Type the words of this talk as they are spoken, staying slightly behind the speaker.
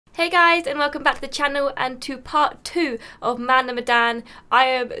Hey guys, and welcome back to the channel and to part 2 of Medan. I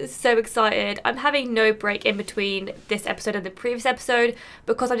am so excited. I'm having no break in between this episode and the previous episode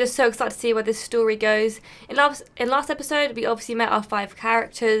because I'm just so excited to see where this story goes. In last episode, we obviously met our 5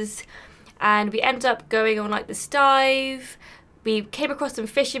 characters and we ended up going on like this dive. We came across some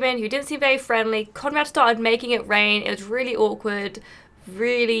fishermen who didn't seem very friendly. Conrad started making it rain. It was really awkward,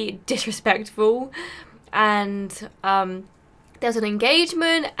 really disrespectful, and there was an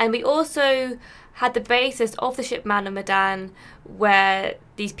engagement, and we also had the basis of the ship Medan, where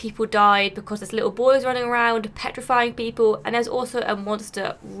these people died because this little boy was running around petrifying people, and there's also a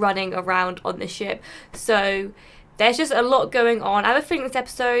monster running around on the ship. So there's just a lot going on. I have a feeling this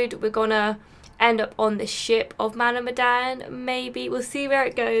episode we're gonna end up on the ship of Medan, maybe. We'll see where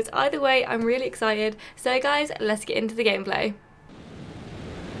it goes. Either way, I'm really excited. So guys, let's get into the gameplay.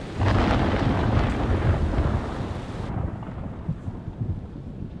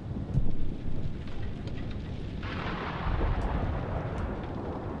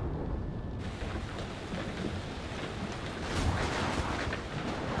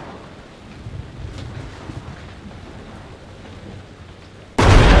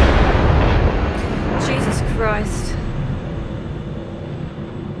 Christ.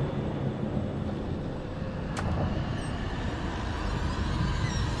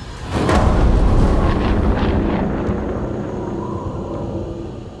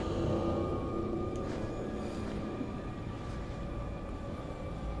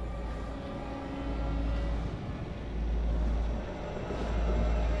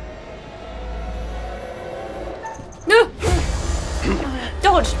 No!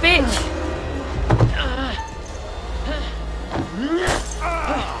 Dodged, bitch!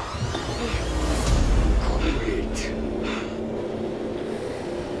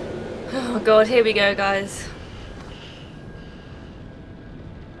 Oh god, here we go, guys.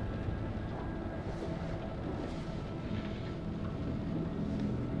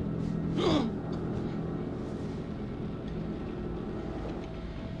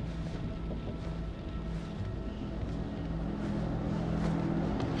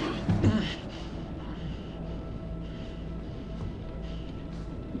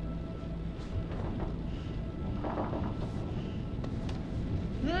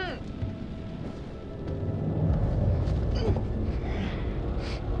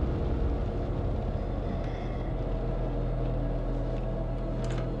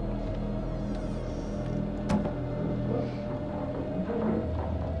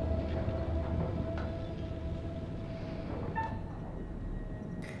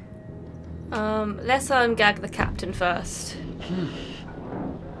 Let's ungag the captain first.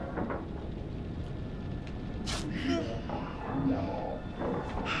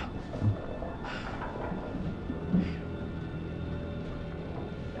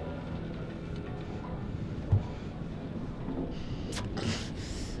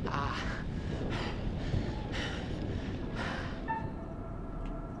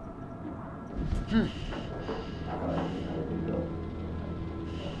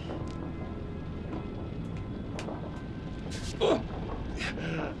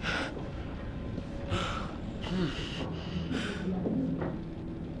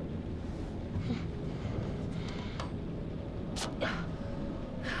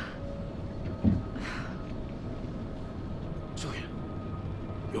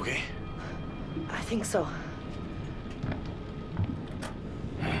 You okay? I think so.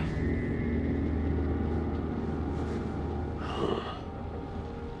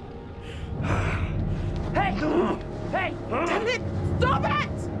 Hey! Hey! Damn it! Stop it!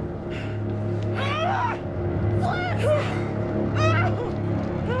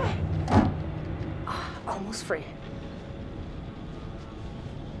 Almost free.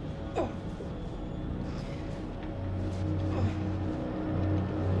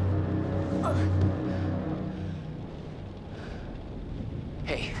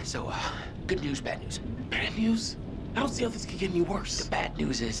 Hey, so, good news, bad news. Bad news? I don't see how this could get any worse. The bad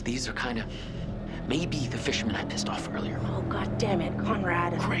news is these are kind of maybe the fishermen I pissed off earlier. Oh, god damn it,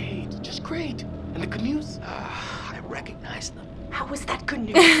 Conrad. Great, just great. And the good news? I recognize them. How is that good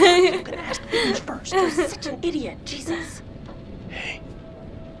news? I'm gonna ask the good news first. You're such an idiot, Jesus. Hey.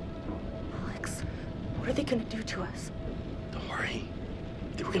 Alex, what are they gonna do to us? Don't worry.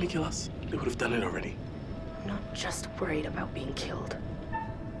 If they were gonna kill us, they would have done it already. I'm not just worried about being killed.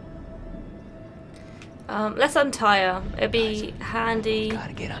 Let's untie her. It'd be handy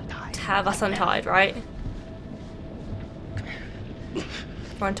Gotta get untied. to have us untied, right?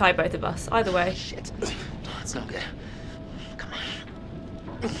 Or untie both of us. Either way. Shit. That's not good. Come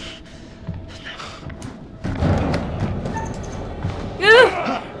on.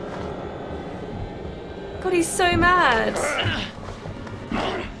 God, he's so mad.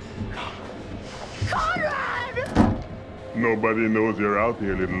 Conrad! Nobody knows you're out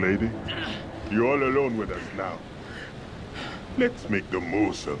here, little lady. You're all alone with us now. Let's make the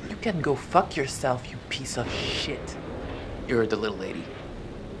most of You it. can go fuck yourself, you piece of shit. You're the little lady.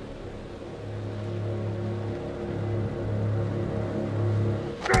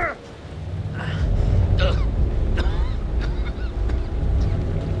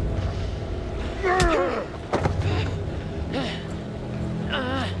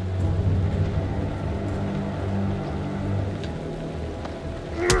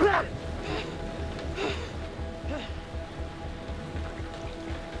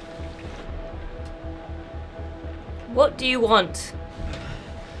 What do you want?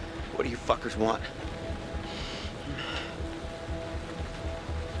 What do you fuckers want?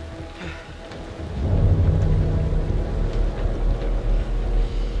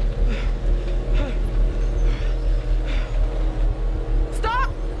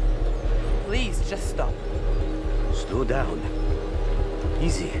 Stop! Please, just stop. Slow down.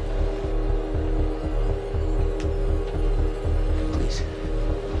 Easy. Please.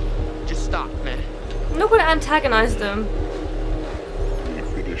 Just stop, man. I'm not going to antagonize them. We'll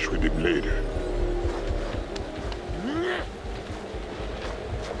finish with him later.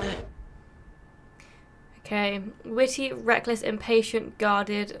 Okay. Witty, reckless, impatient,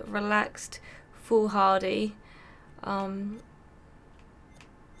 guarded, relaxed, foolhardy. Our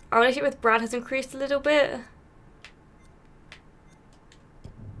relationship with Brad has increased a little bit.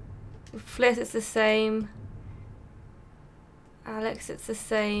 With Fliss, it's the same. Alex, it's the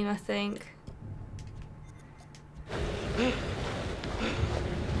same, I think.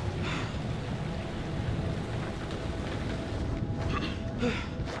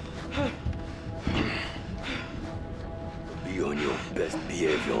 Be on your best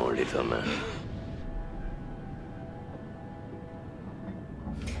behavior, little man.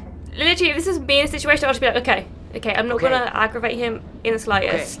 Literally, if this is me in a situation, I'll just be like, okay, I'm not Okay. gonna aggravate him in the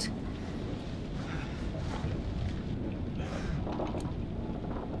slightest.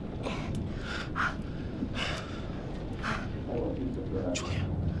 Julia,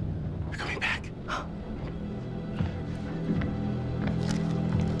 you're coming back.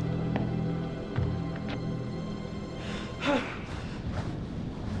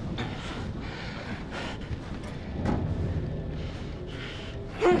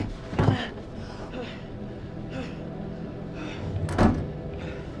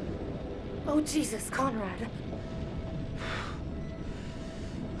 Oh, Jesus, Conrad.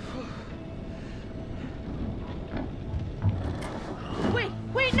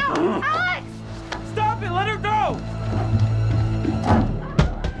 Wait, no! Alex! Stop it! Let her go!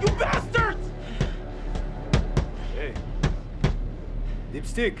 You bastards! Hey.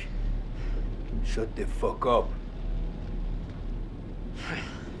 Dipstick. Shut the fuck up.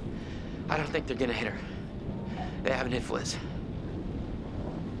 I don't think they're gonna hit her. They haven't hit Fliss.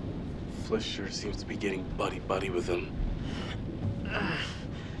 Fliss sure seems to be getting buddy-buddy with him.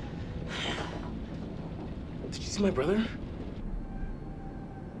 Did you see my brother?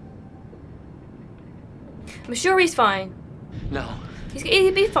 I'm sure he's fine. No.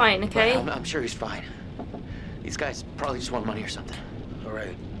 He'll be fine, okay? But I'm sure he's fine. These guys probably just want money or something. All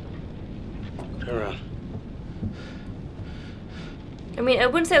right. Turn around. I mean, I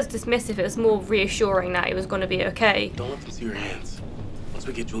wouldn't say it was dismissive, it was more reassuring that it was going to be okay. Don't let them see your hands. Once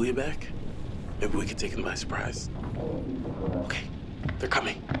we get Julia back, maybe we can take them by surprise. Okay, they're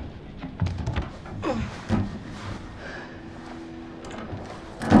coming.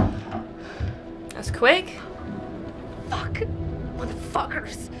 That's quick. Fuck.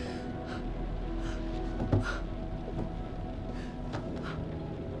 Motherfuckers.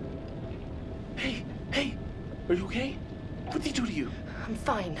 Hey, are you okay? What did he do to you? I'm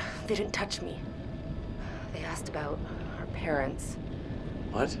fine. They didn't touch me. They asked about our parents,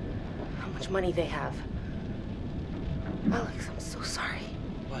 What? how much money they have. Alex, I'm so sorry.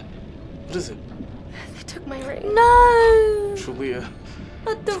 What? What is it? They took my ring. No! Julia.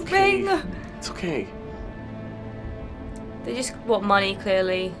 Not the It's okay. ring! It's okay. They just want money,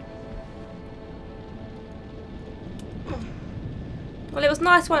 clearly. Well, it was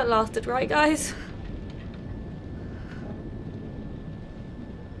nice while it lasted, right, guys?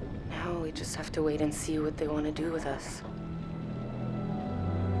 Now we just have to wait and see what they want to do with us.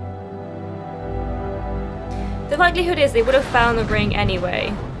 The likelihood is they would have found the ring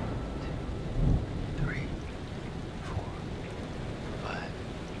anyway. 3, 4, 5,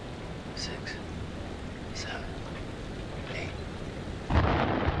 6, 7, 8.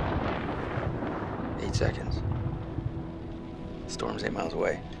 8 seconds. Storm's 8 miles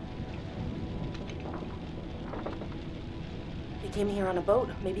away. They came here on a boat.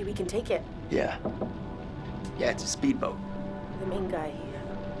 Maybe we can take it. Yeah. Yeah, it's a speedboat. The main guy,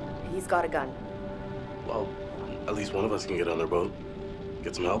 he's got a gun. Well, at least one of us can get on their boat.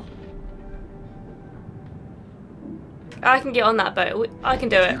 Get some help. I can get on that boat. I can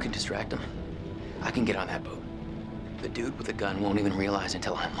do You it. can distract them. I can get on that boat. The dude with the gun won't even realize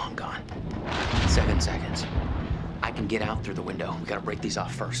until I'm long gone. 7 seconds. I can get out through the window. We gotta break these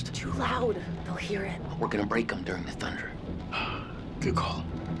off first. Too loud. They'll hear it. We're gonna break them during the thunder. Good call.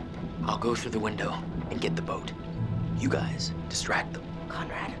 I'll go through the window and get the boat. You guys distract them.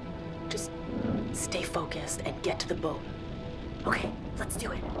 Conrad, just stay focused and get to the boat. Okay, let's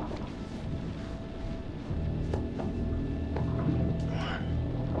do it.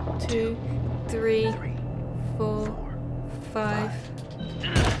 2, 3, 4, 5.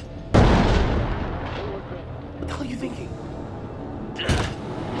 What the hell are you thinking?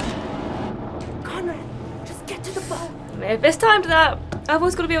 Conrad, just get to the boat. If it's time to that, I've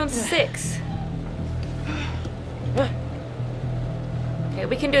always got to be on 6. Okay,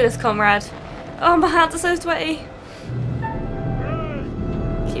 we can do this, comrade. Oh, my hands are so sweaty.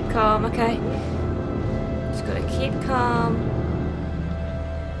 Keep calm, okay? Just gotta keep calm.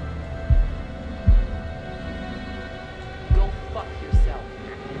 Go fuck yourself.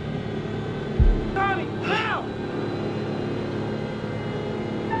 Tommy, now!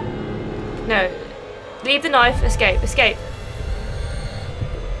 No. Leave the knife, escape, escape.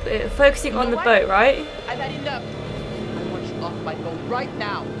 Focusing on the boat, right? I've had enough. I want you off my boat right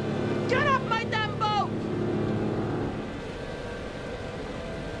now. Get off my damn boat!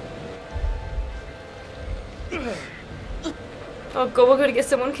 Oh god, we're gonna get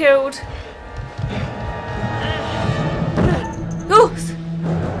someone killed. Oh!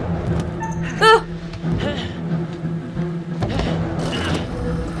 Oh!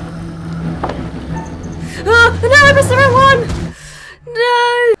 Oh, no, I pressed the wrong one!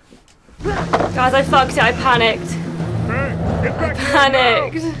 No! Guys, I fucked it, I panicked. Hey, get back here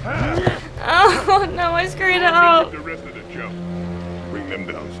Panicked. now. Oh no, I screwed it up. The rest of the jump. Bring them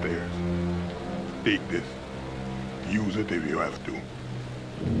downstairs. Take this. Use it if you have to.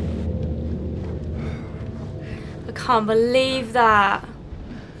 I can't believe that.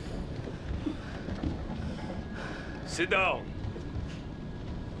 Sit down.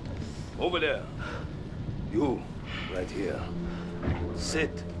 Over there. You, right here.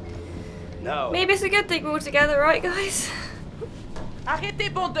 Sit. Now. Maybe it's a good thing we're all together, right, guys? Arrêtez,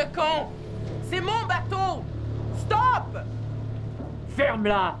 bande de cons! C'est mon bateau! Stop!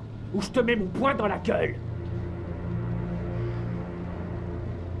 Ferme-la, ou je te mets mon poing dans la gueule.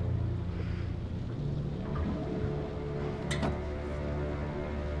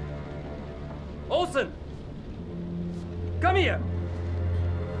 Olsen! Come here!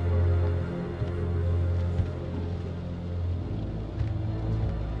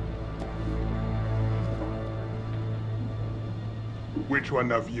 Which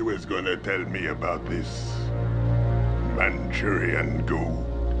one of you is gonna tell me about this Manchurian gold?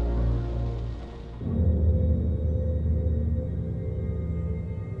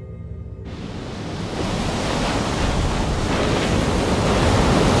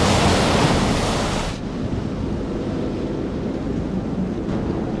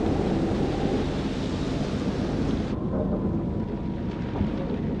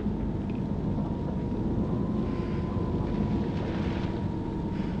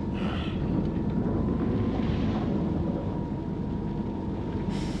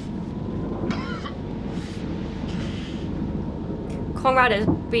 Conrad is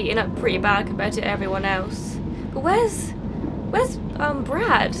beaten up pretty bad compared to everyone else. But where's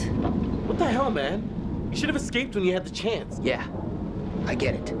Brad? What the hell, man? You should have escaped when you had the chance. Yeah, I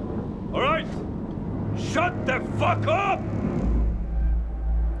get it. All right. Shut the fuck up!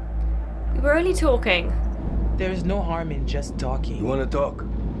 We were only talking. There's no harm in just talking. You wanna talk?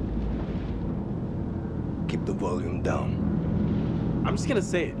 Keep the volume down. I'm just gonna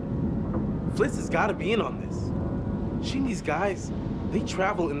say it. Fliss has gotta be in on this. She and these guys, they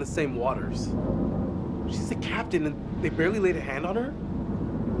travel in the same waters. She's the captain and they barely laid a hand on her?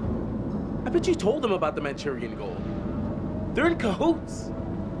 I bet you told them about the Manchurian gold. They're in cahoots.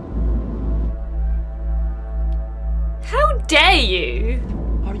 How dare you?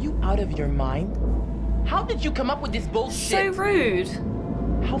 Are you out of your mind? How did you come up with this So bullshit? rude.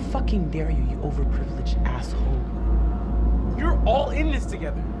 How fucking dare you, you overprivileged asshole? You're all in this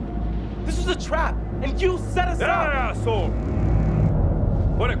together. This was a trap, and you set us up. Asshole!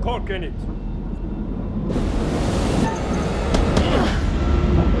 Put a cork in it.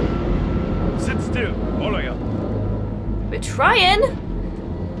 Sit still, all of you. We're trying.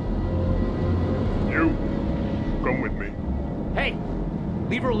 You, come with me.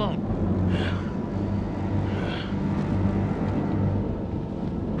 Leave her alone.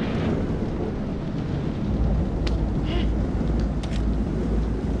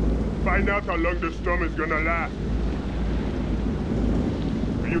 Find out how long the storm is gonna last.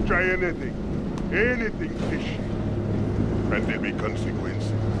 Will you try anything? Anything fishy. And there'll be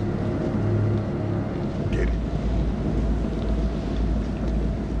consequences. Get it?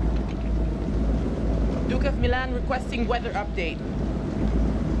 Duke of Milan requesting weather update.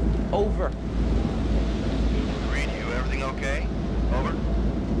 Over. Read you, everything okay? Over.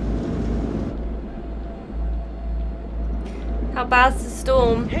 How bad's the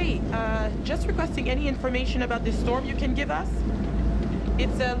storm? Hey, just requesting any information about this storm you can give us?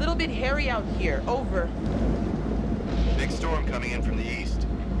 It's a little bit hairy out here. Over. Big storm coming in from the east.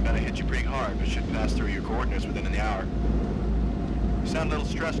 Gonna hit you pretty hard, but should pass through your coordinates within an hour. You sound a little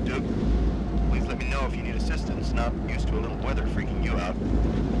stressed, Duke. Please let me know if you need assistance. Not used to a little weather freaking you out.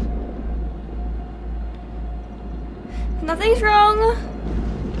 Nothing's wrong.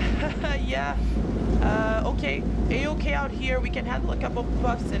 Yeah. Okay. A-okay out here. We can handle a couple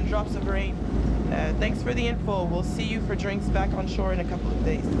puffs and drops of rain. Thanks for the info. We'll see you for drinks back on shore in a couple of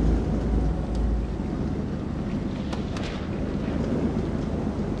days.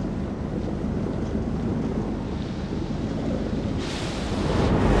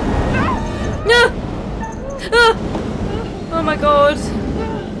 Oh my god.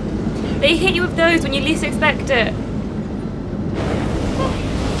 They hit you with those when you least expect it.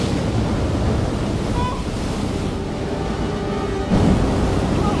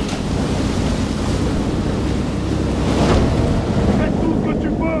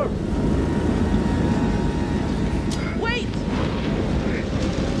 Wait!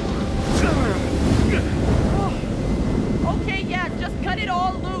 Okay, yeah, just cut it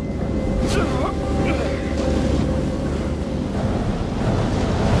all loose.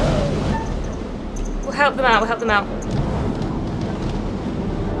 We'll help them out, we'll help them out.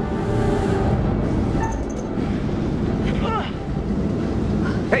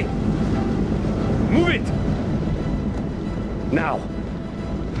 Hey! Move it! Now!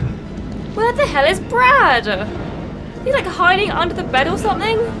 Where the hell is Brad? He's like hiding under the bed or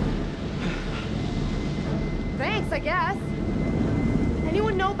something? Thanks, I guess.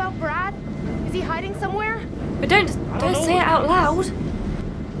 Anyone know about Brad? Is he hiding somewhere? But don't say it out loud.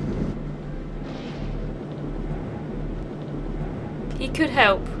 He could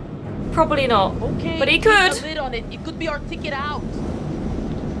help. Probably not. Okay, But he keep could. a lid on it. It could be our ticket out.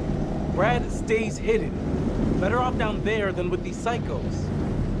 Brad stays hidden. Better off down there than with these psychos.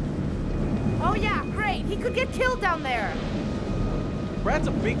 Oh yeah, great. He could get killed down there. Brad's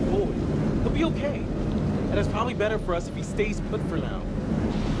a big boy. He'll be okay. And it's probably better for us if he stays put for now.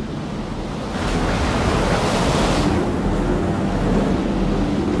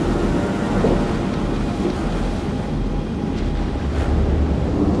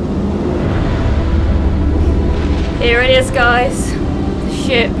 Here it is, guys. The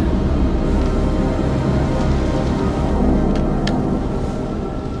ship.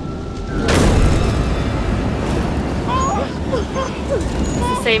 It's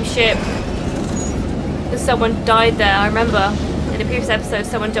the same ship. Because someone died there, I remember. In the previous episode,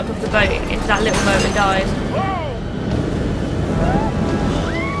 someone jumped off the boat into that little boat and died.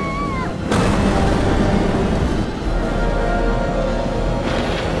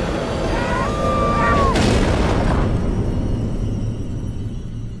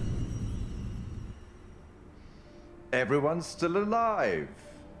 Everyone's still alive.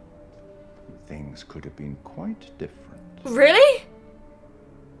 Things could have been quite different. Really?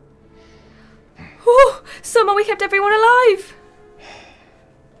 Whew, somehow we kept everyone alive.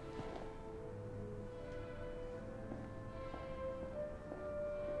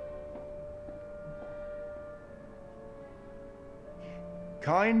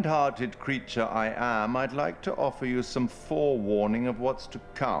 Kind-hearted creature I am, I'd like to offer you some forewarning of what's to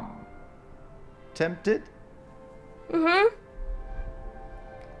come. Tempted? Mm-hmm.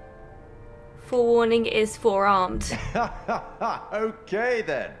 Forewarning is forearmed. Okay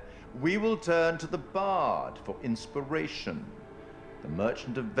then. We will turn to the Bard for inspiration. The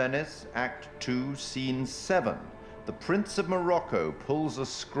Merchant of Venice, Act 2, Scene 7. The Prince of Morocco pulls a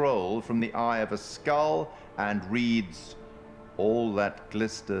scroll from the eye of a skull and reads, "All that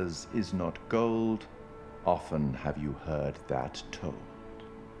glisters is not gold. Often have you heard that told."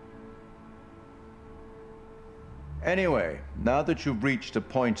 Anyway, now that you've reached a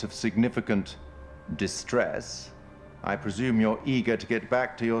point of significant distress, I presume you're eager to get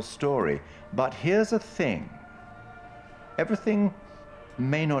back to your story. But here's the thing. Everything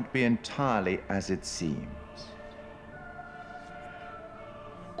may not be entirely as it seems.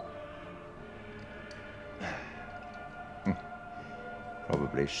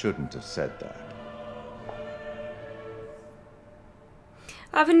 probably shouldn't have said that.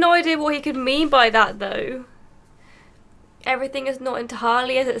 I have no idea what he could mean by that, though. Everything is not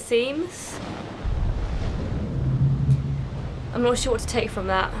entirely as it seems. I'm not sure what to take from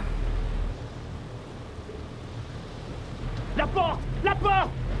that. La porte! La porte!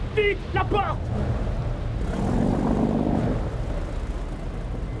 Vite! La porte!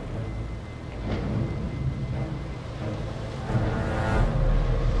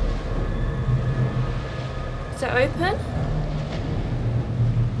 Is it open?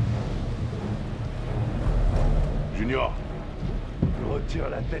 Junior, retire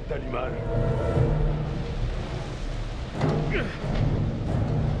la tête d'animal.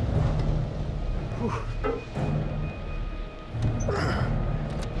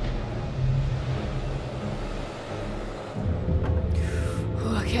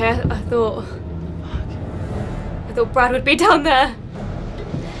 Okay, I thought Brad would be down there.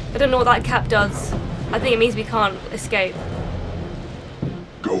 I don't know what that cap does. I think it means we can't escape.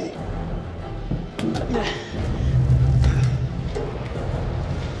 Go.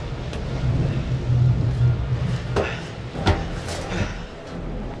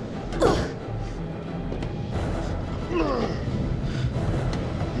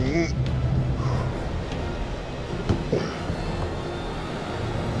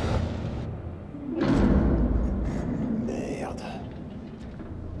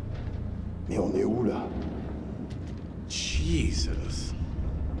 Jesus.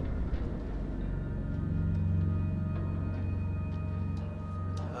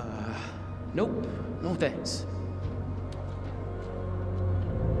 Nope. No thanks.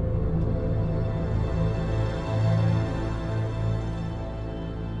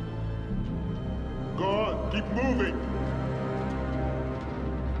 Go on, keep moving.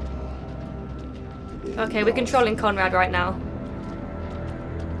 Okay, we're controlling Conrad right now.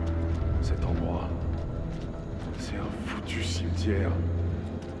 Cet endroit, c'est un foutu cimetière.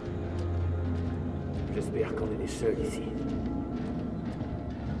 J'espère qu'on est les seuls ici.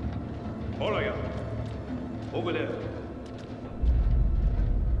 Oh là, gars. Over there.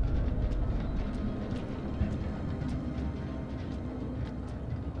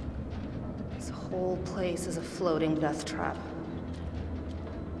 This whole place is a floating death trap.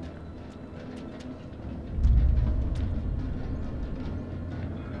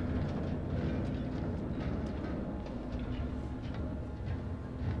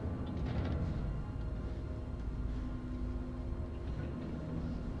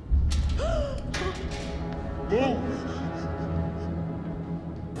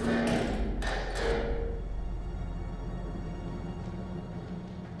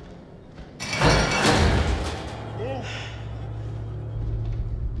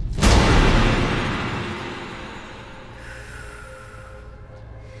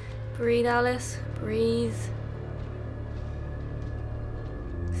 Breathe, Alice. Breathe.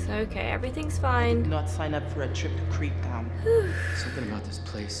 It's okay. Everything's fine. Do not sign up for a trip to Creep Town. Something about this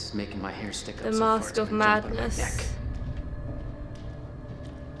place is making my hair stick up. The mask of madness.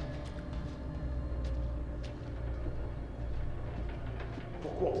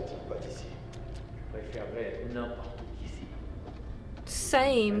 Pourquoi on ne tire pas d'ici? Je préférerais être n'importe où ici.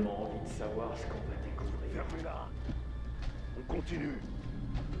 Same. J'ai envie de savoir ce qu'on va découvrir. Ferme-la. On continue.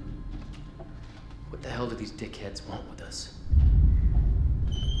 What the hell do these dickheads want with us?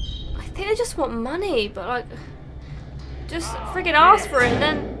 I think they just want money, but like, just friggin' ask for it and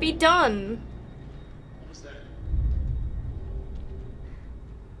then be done. What was that?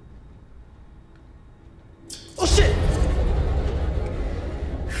 Oh shit!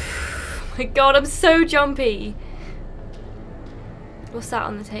 Oh my god, I'm so jumpy. What's that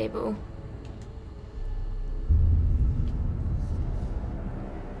on the table?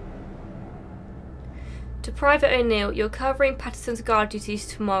 To Private O'Neill, you're covering Patterson's guard duties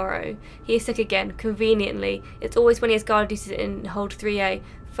tomorrow. He is sick again, conveniently. It's always when he has guard duties in hold 3A.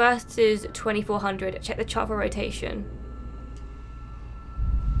 First is 2400. Check the chart for rotation.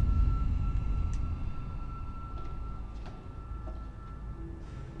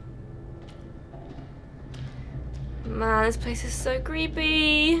 Man, this place is so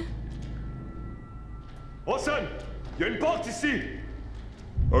creepy. Watson, il y a une porte ici.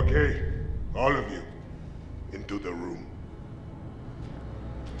 Okay, all of you, into the room.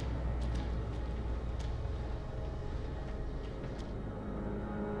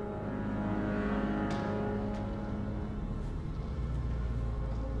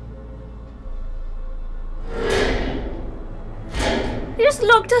 You just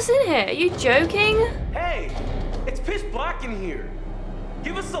locked us in here. Are you joking? Hey! It's pitch black in here.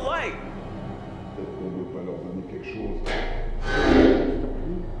 Give us the light. Peut-être qu'on veut pas leur donner quelque chose.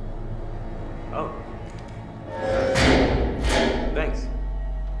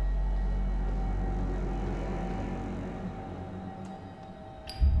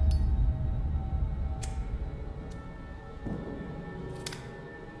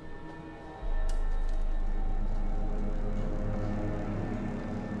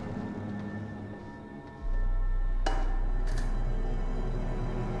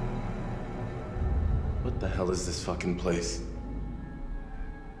 The hell is this fucking place?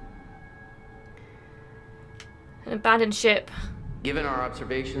 An abandoned ship. Given our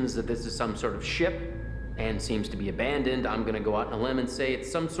observations that this is some sort of ship and seems to be abandoned, I'm gonna go out on a limb and say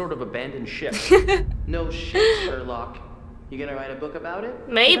it's some sort of abandoned ship. No shit, Sherlock. You gonna write a book about it?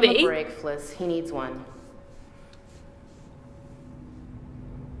 Maybe. Give him a break, Fliss. He needs one.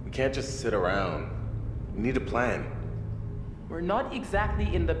 We can't just sit around. We need a plan. We're not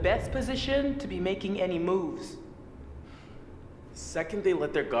exactly in the best position to be making any moves. The second they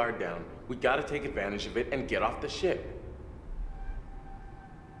let their guard down, we gotta take advantage of it and get off the ship.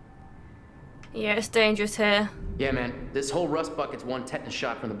 Yeah, it's dangerous here. Yeah, man. This whole rust bucket's one tetanus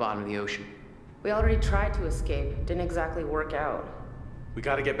shot from the bottom of the ocean. We already tried to escape. Didn't exactly work out. We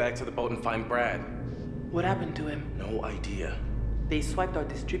gotta get back to the boat and find Brad. What happened to him? No idea. They swiped our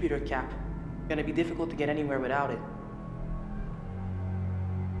distributor cap. Gonna be difficult to get anywhere without it.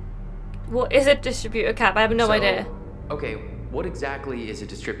 What is a distributor cap? I have no idea. Okay, what exactly is a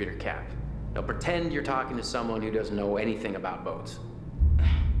distributor cap? Now pretend you're talking to someone who doesn't know anything about boats.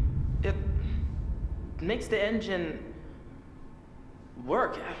 It makes the engine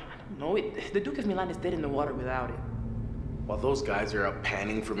work. I don't know. The Duke of Milan is dead in the water without it. While those guys are out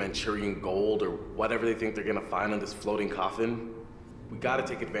panning for Manchurian gold or whatever they think they're gonna find on this floating coffin, we gotta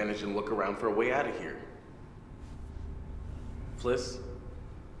take advantage and look around for a way out of here. Fliss,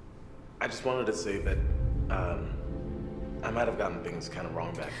 I just wanted to say that, I might have gotten things kind of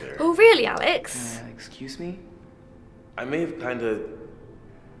wrong back there. Oh, really, Alex? Excuse me? I may have kind of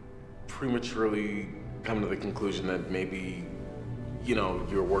prematurely come to the conclusion that maybe, you know,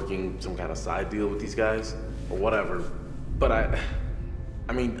 you're working some kind of side deal with these guys, or whatever. But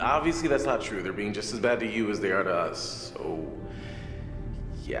I mean, obviously that's not true. They're being just as bad to you as they are to us, so,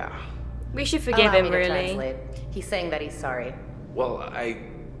 yeah. We should forgive him, really. Translate. He's saying that he's sorry. Well,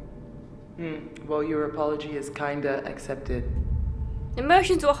 Well, your apology is kinda accepted.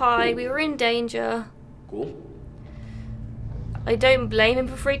 Emotions were high, we were in danger. Cool. I don't blame him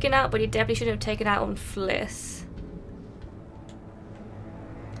for freaking out, but he definitely shouldn't have taken out on Fliss.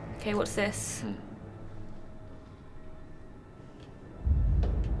 Okay, what's this?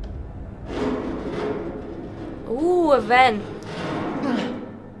 Ooh, a vent.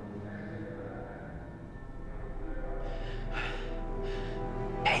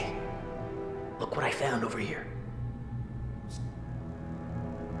 Hey, look what I found over here.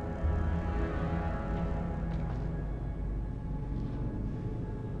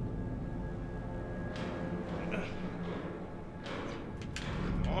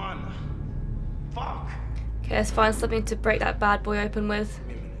 Come on. Fuck. Okay, let's find something to break that bad boy open with. Give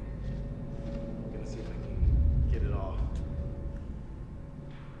me a minute. I'm gonna see if I can get it off.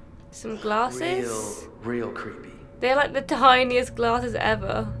 Some glasses? Real creepy. They're like the tiniest glasses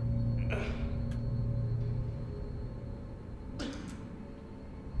ever.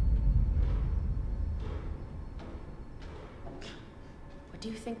 What do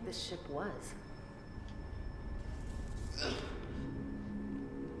you think this ship was?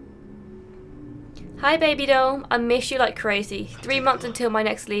 Hi, baby doll. I miss you like crazy. 3 months until my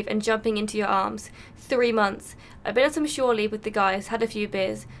next leave and jumping into your arms. 3 months. I've been on some shore leave with the guys, had a few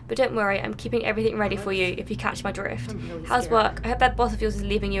beers, but don't worry, I'm keeping everything ready for you if you catch my drift. How's work? I hope that boss of yours is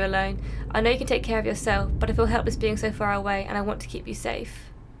leaving you alone. I know you can take care of yourself, but I feel helpless being so far away and I want to keep you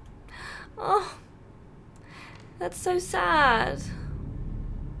safe. Oh, that's so sad.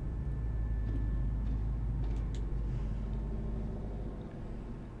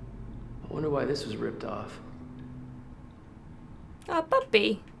 I wonder why this was ripped off. Oh,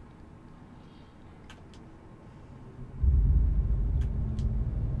 puppy.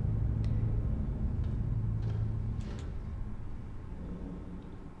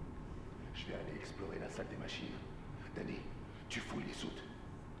 Je vais aller explorer la salle des machines. Danny, tu fouilles les soutes.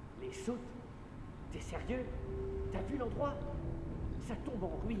 Les soutes? T'es sérieux? T'as vu l'endroit? Ça tombe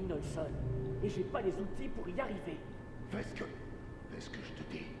en ruine au sol. Et j'ai pas les outils pour y arriver. Fais ce que je te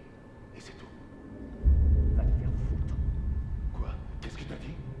dis. Et c'est tout. Va te faire foutre. Quoi? Qu'est-ce que t'as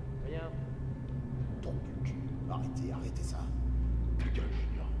dit? Rien. Trou du cul. Arrêtez ça. Ta gueule,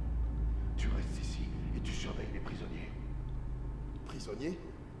 Junior. Tu restes ici et tu surveilles les prisonniers. Prisonniers?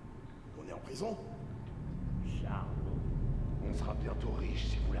 On est en prison? Charles. On sera bientôt riche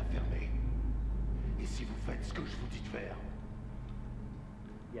si vous la fermez. Et si vous faites ce que je vous dis de faire.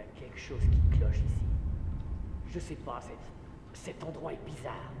 Il y a quelque chose qui cloche ici. Je sais pas, cet endroit est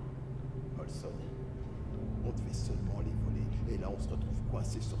bizarre. Olson, on devait seulement les voler. Et là, on se retrouve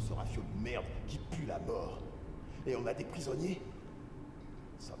coincé sur ce rafio de merde qui pue la mort. Et on a des prisonniers.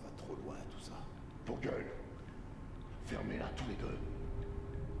 Ça va trop loin, tout ça. Vos gueules. Fermez-la tous les deux.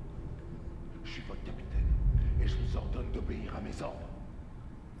 Je suis votre capitaine. je vous ordonne d'obéir à mes ordres.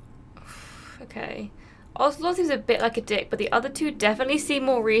 Okay. Ocelot seems a bit like a dick, but the other two definitely seem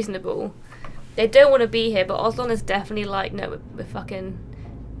more reasonable. They don't want to be here, but Ocelot is definitely like, no,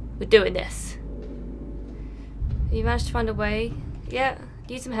 we're doing this. You managed to find a way? Yeah.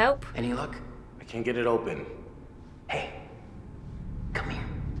 Need some help? Any luck? I can't get it open. Hey, come here.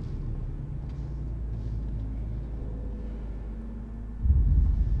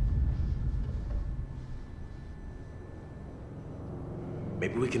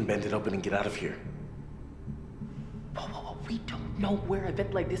 Maybe we can bend it open and get out of here. Whoa, we don't know where a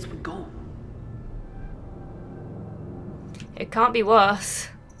vent like this would go. It can't be worse.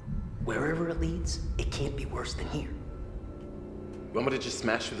 Wherever it leads, it can't be worse than here. You want me to just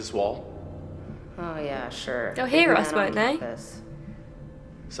smash through this wall? Oh yeah, sure. They'll hear us, won't they?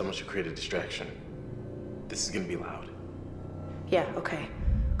 Someone should create a distraction. This is gonna be loud. Yeah, okay.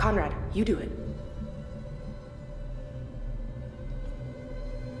 Conrad, you do it.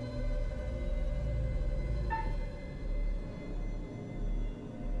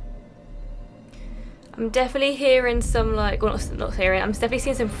 I'm definitely hearing some, like, well, not hearing, I'm definitely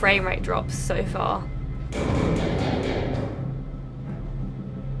seeing some frame rate drops so far.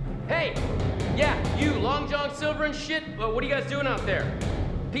 Hey! Yeah, you, Long John Silver and shit, what are you guys doing out there?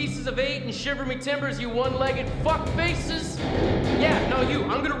 Pieces of 8 and shiver me timbers, you one-legged fuck faces? Yeah, no, you,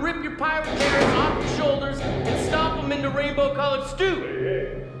 I'm gonna rip your pirate carrots off your shoulders and stomp them into rainbow-colored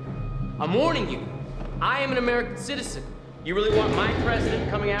stew! I'm warning you, I am an American citizen. You really want my president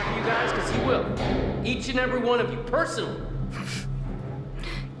coming after you guys? Because he will. Each and every one of you, personally.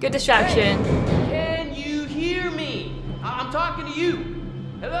 Good distraction. Hey, can you hear me? I'm talking to you.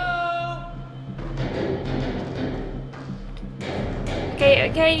 Hello?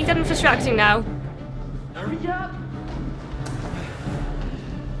 Okay, you've done enough distracting now. Hurry up.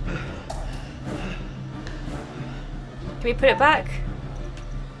 Can we put it back?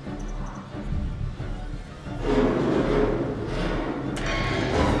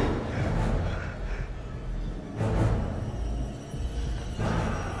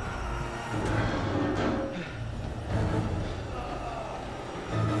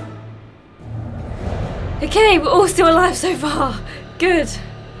 Okay, we're all still alive so far. Good.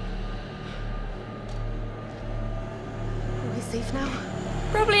 Are we safe now?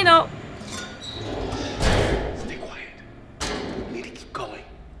 Probably not. Stay quiet. We need to keep going.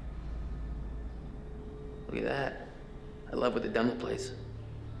 Look at that. I love what they've done with the place.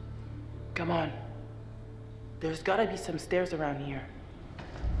 Come on. There's gotta be some stairs around here.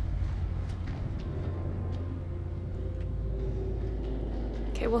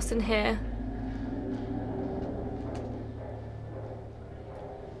 Okay, what's in here?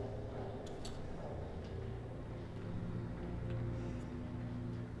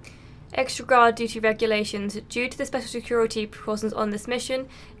 Extra guard duty regulations. Due to the special security precautions on this mission,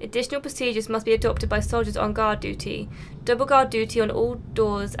 additional procedures must be adopted by soldiers on guard duty. Double guard duty on all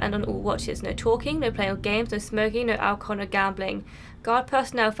doors and on all watches. No talking, no playing of games, no smoking, no alcohol, no gambling. Guard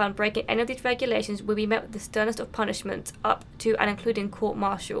personnel found breaking any of these regulations will be met with the sternest of punishments, up to and including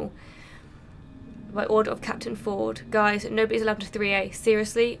court-martial. By order of Captain Ford. Guys, nobody's allowed to 3A.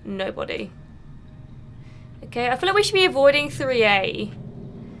 Seriously, nobody. Okay, I feel like we should be avoiding 3A.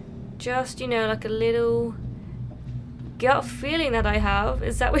 Just, you know, like a little gut feeling that I have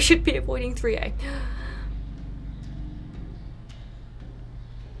is that we should be avoiding 3A.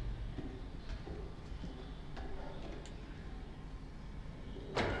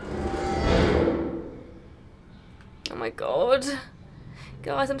 Oh my god.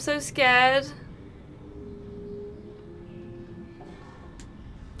 Guys, I'm so scared.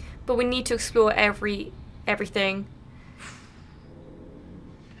 But we need to explore everything.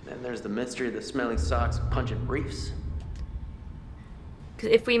 And there's the mystery of the smelling socks and pungent briefs. Because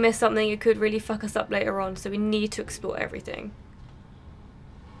if we miss something, it could really fuck us up later on, so we need to explore everything.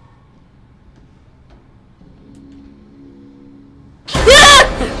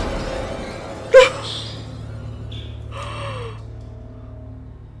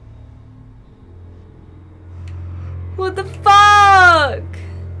 What the fuck?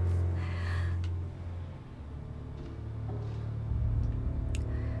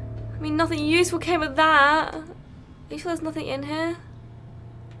 I mean, nothing useful came of that. Are you sure there's nothing in here?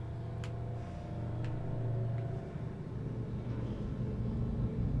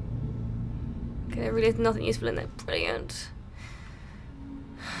 Okay, there really is nothing useful in there. Brilliant.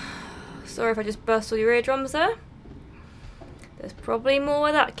 Sorry if I just burst all your eardrums there. There's probably more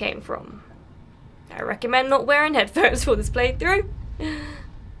where that came from. I recommend not wearing headphones for this playthrough.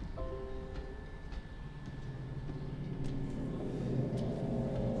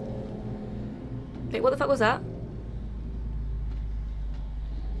 Wait, what the fuck was that?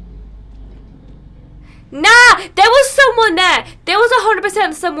 Nah! There was someone there! There was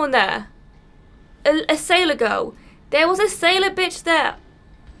 100% someone there. A sailor girl. There was a sailor bitch there.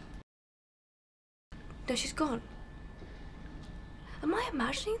 No, she's gone. Am I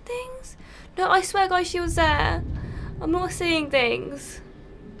imagining things? No, I swear, guys, she was there. I'm not seeing things.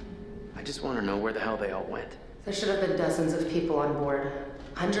 I just want to know where the hell they all went. There should have been dozens of people on board.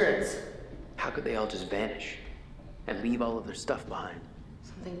 Hundreds. How could they all just vanish and leave all of their stuff behind?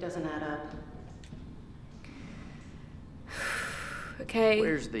 Something doesn't add up. Okay.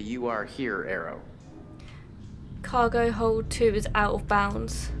 Where's the "you are here" arrow? Cargo hold 2 is out of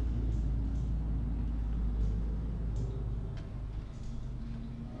bounds.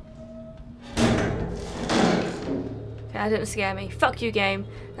 Okay, that didn't scare me. Fuck you, game.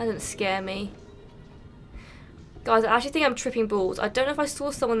 That didn't scare me. Guys, I actually think I'm tripping balls. I don't know if I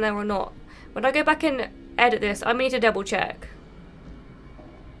saw someone there or not. When I go back and edit this, I need to double check.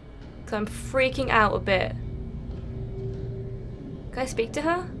 Because I'm freaking out a bit. Can I speak to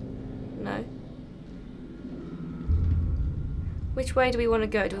her? No. Which way do we want to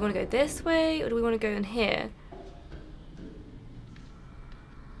go? Do we want to go this way or do we want to go in here?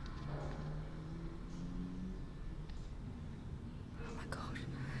 Oh my god.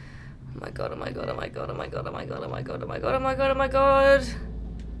 Oh my god, oh my god, oh my god, oh my god, oh my god, oh my god, oh my god, oh my god, oh my god.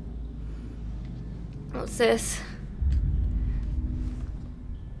 What's this?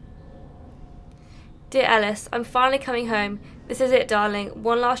 Dear Alice, I'm finally coming home. This is it, darling.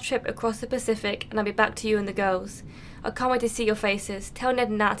 One last trip across the Pacific and I'll be back to you and the girls. I can't wait to see your faces. Tell Ned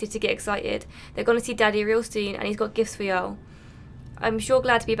and Nancy to get excited. They're going to see Daddy real soon and he's got gifts for y'all. I'm sure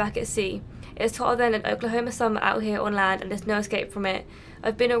glad to be back at sea. It's hotter than an Oklahoma summer out here on land and there's no escape from it.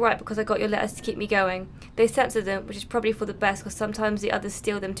 I've been alright because I got your letters to keep me going. They censored them, which is probably for the best because sometimes the others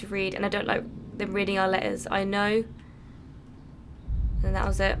steal them to read and I don't like them reading our letters. I know. And that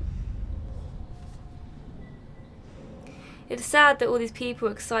was it. It's sad that all these people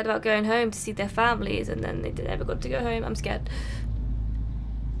were excited about going home to see their families and then they never got to go home. I'm scared.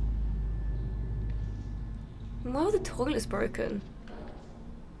 Why were the toilets broken?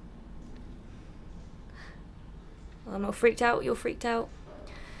 I'm not freaked out, you're freaked out.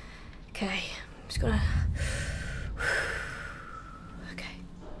 Okay, I'm just gonna... Okay.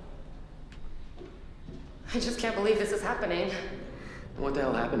 I just can't believe this is happening. What the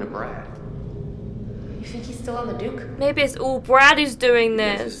hell happened to Brad? You think he's still on the Duke? Maybe it's all Brad who's doing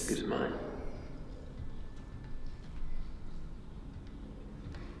Yes, this. as good as mine.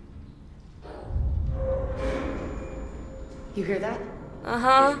 You hear that?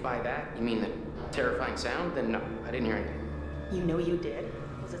 Uh-huh. If by that you mean the terrifying sound, then no, I didn't hear anything. You know you did.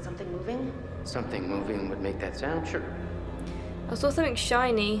 Was it something moving? Something moving would make that sound, sure. I saw something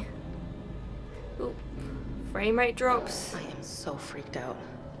shiny. Ooh. Frame rate drops. I am so freaked out.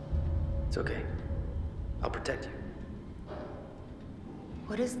 It's okay. I'll protect you.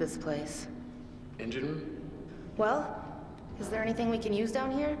 What is this place? Engine room? Well, is there anything we can use down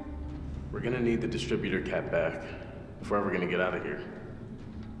here? We're gonna need the distributor cap back if we're ever gonna get out of here.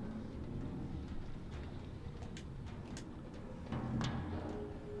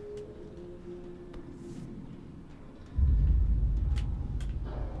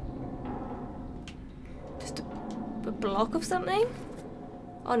 Just a block of something?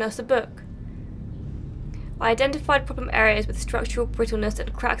 Oh no, it's a book. I identified problem areas with structural brittleness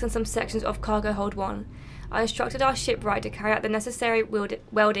and cracks in some sections of cargo hold 1. I instructed our shipwright to carry out the necessary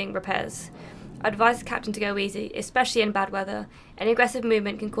welding repairs. I advised the captain to go easy, especially in bad weather. Any aggressive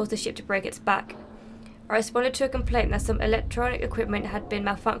movement can cause the ship to break its back. I responded to a complaint that some electronic equipment had been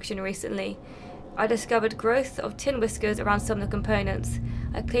malfunctioning recently. I discovered growth of tin whiskers around some of the components.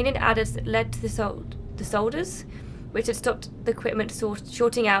 I cleaned and added lead to the solders, which had stopped the equipment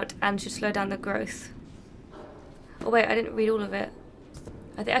shorting out and should slow down the growth. Oh wait, I didn't read all of it.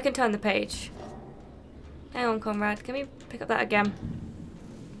 I think I can turn the page. Hang on, comrade. Can we pick up that again?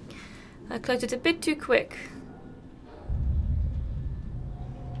 I closed it a bit too quick.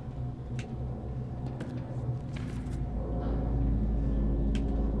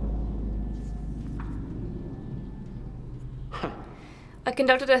 I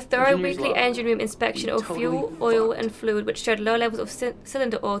conducted a thorough weekly engine room inspection of fuel, oil, and fluid, which showed low levels of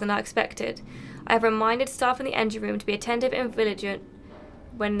cylinder oil than I expected. I have reminded staff in the engine room to be attentive and vigilant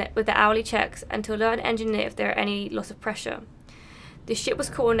with the hourly checks and to alert an engineer if there are any loss of pressure. The ship was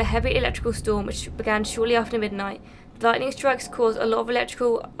caught in a heavy electrical storm which began shortly after midnight. The lightning strikes caused a lot of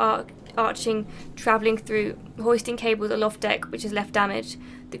electrical arching, travelling through hoisting cables aloft deck, which is left damaged.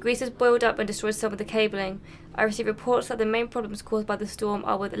 The grease has boiled up and destroyed some of the cabling. I received reports that the main problems caused by the storm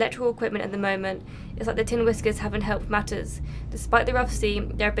are with electrical equipment at the moment. It's like the tin whiskers haven't helped matters. Despite the rough sea,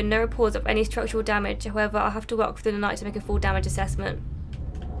 there have been no reports of any structural damage. However, I'll have to work through the night to make a full damage assessment.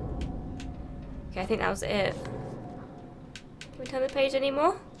 Okay, I think that was it. Can we turn the page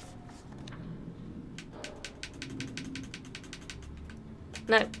anymore?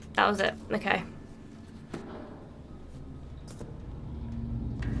 No, that was it. Okay.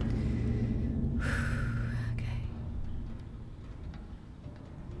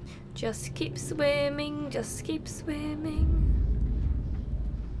 Just keep swimming, just keep swimming.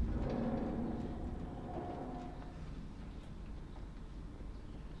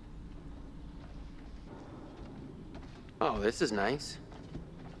 Oh, this is nice.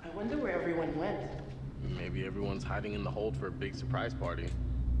 I wonder where everyone went. Maybe everyone's hiding in the hold for a big surprise party.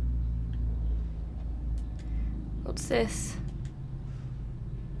 What's this?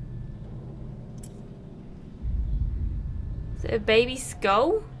 Is it a baby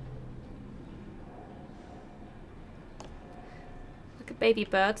skull? Like a baby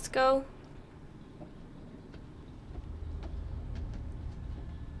bird skull?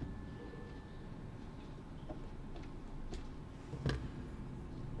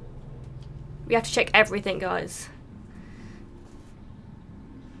 We have to check everything, guys.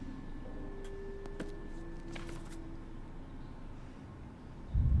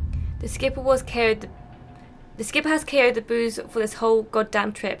 The skipper has carried the booze for this whole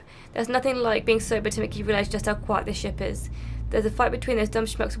goddamn trip. There's nothing like being sober to make you realise just how quiet this ship is. There's a fight between those dumb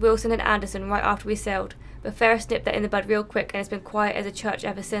schmucks Wilson and Anderson right after we sailed, but Ferris nipped that in the bud real quick and it's been quiet as a church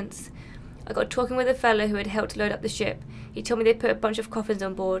ever since. I got talking with a fellow who had helped load up the ship. He told me they put a bunch of coffins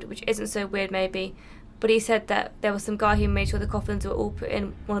on board, which isn't so weird maybe, but he said that there was some guy who made sure the coffins were all put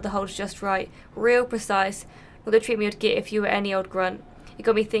in one of the holes just right, real precise, not the treatment you'd get if you were any old grunt. It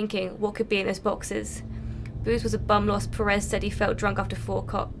got me thinking, what could be in those boxes? Booze was a bum loss. Perez said he felt drunk after four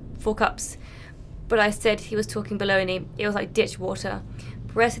cups, but I said he was talking baloney. It was like ditch water.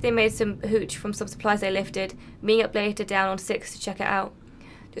 Perez said they made some hooch from some supplies they lifted, meeting up later down on 6 to check it out.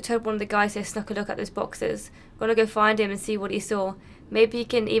 Just told one of the guys they snuck a look at those boxes. Gonna go find him and see what he saw. Maybe he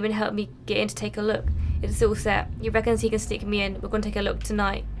can even help me get in to take a look. It's all set. He reckons he can sneak me in. We're gonna take a look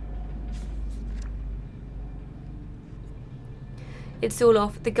tonight. It's all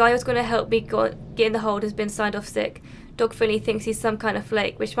off. The guy who's going to help me get in the hold has been signed off sick. Dog Finley thinks he's some kind of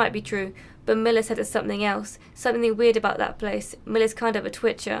flake, which might be true, but Miller said it's something else. Something weird about that place. Miller's kind of a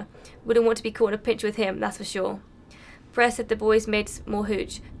twitcher. Wouldn't want to be caught in a pinch with him, that's for sure. Press said the boys made more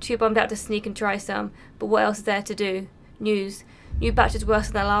hooch. Too bummed out to sneak and try some, but what else is there to do? News. New batch is worse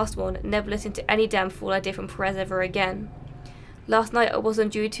than the last one. Never listen to any damn fool idea from Perez ever again. Last night I was on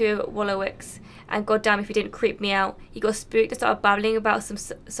duty to Wallowicks, and goddamn if he didn't creep me out. He got spooked and started babbling about some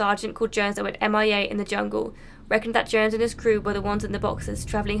sergeant called Jones that went MIA in the jungle. Reckoned that Jones and his crew were the ones in the boxes,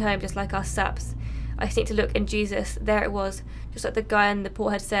 travelling home just like us saps. I sneaked to look, and Jesus, there it was, just like the guy in the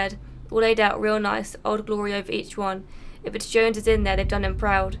port had said. All laid out real nice, Old Glory over each one. If it's Jones is in there, they've done him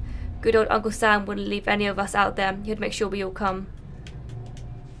proud. Good old Uncle Sam wouldn't leave any of us out there. He'd make sure we all come.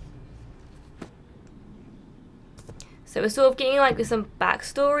 So we're sort of getting like some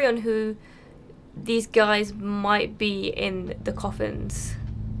backstory on who these guys might be in the coffins.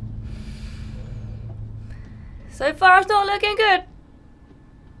 So far it's not looking good.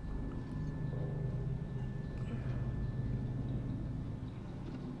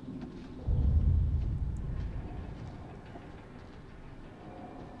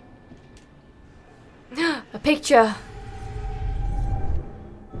 A picture.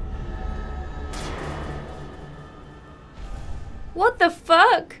 What the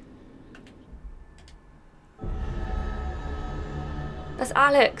fuck? That's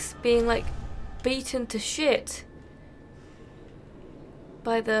Alex being like beaten to shit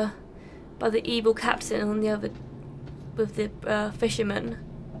by the evil captain on the other with the fisherman.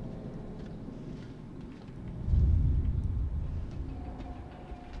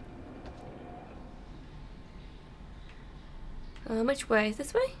 Which way? Is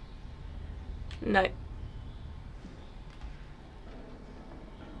this way? No.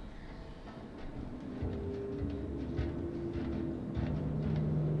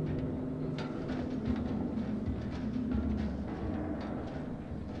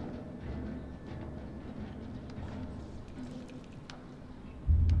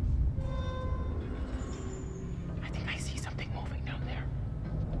 I think I see something moving down there.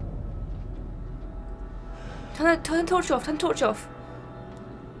 Turn the torch off, turn the torch off.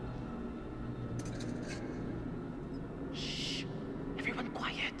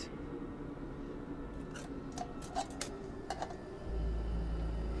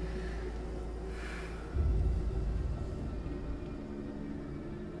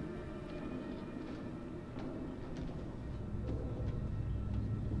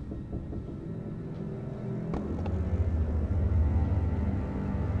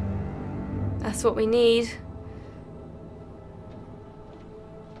 That's what we need.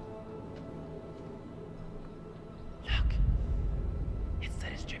 Look. It's the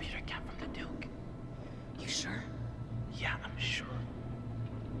distributor cap from the Duke. You sure? Yeah, I'm sure.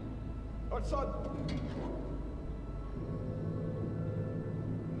 Hudson!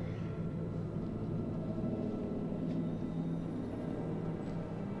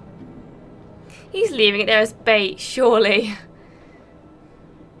 He's leaving it there as bait, surely.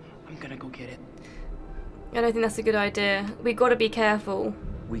 I'm gonna go get it. I don't think that's a good idea. We gotta be careful.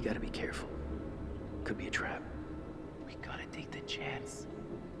 We gotta be careful. Could be a trap. We gotta take the chance.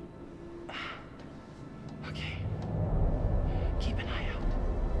 Okay. Keep an eye out.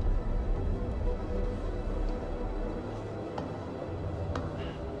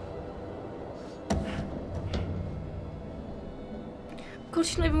 God,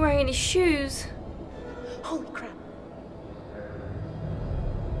 she's not even wearing any shoes. Holy crap.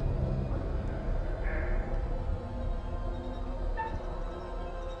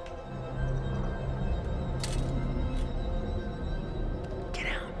 Get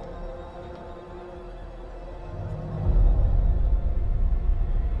out.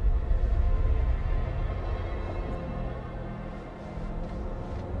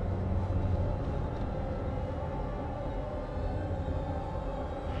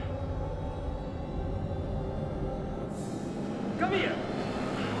 Come here!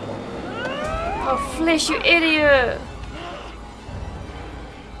 Oh, Flish, you idiot!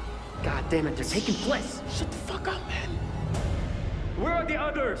 God damn it, they're taking place. Shut the fuck up, man! Where are the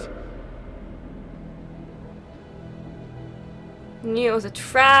others? Knew it was a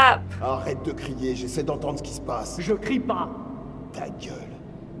trap. Arrête de crier, j'essaie d'entendre ce qui se passe. Je crie pas! Ta gueule.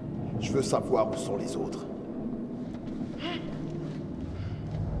 Je veux savoir où sont les autres.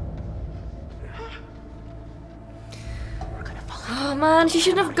 Oh man, she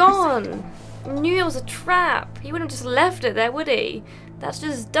shouldn't have gone. Knew it was a trap. He wouldn't have just left it there, would he? That's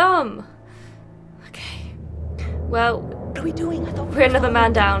just dumb. Okay. Well, What are we doing? I thought we we're another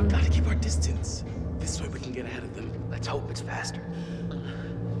man down. Gotta keep our distance. This way we can get ahead of them. Let's hope it's faster.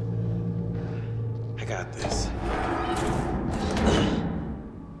 I got this.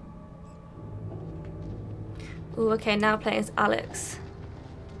 Ooh, okay, now playing as Alex.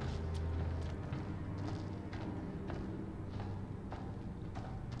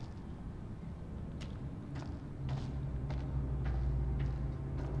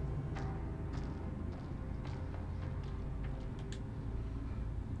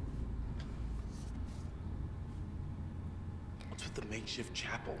 What's with the makeshift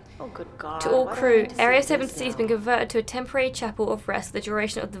chapel? Oh, good God. To all Why do I crew, need to see Area this 7C has now? been converted to a temporary chapel of rest for the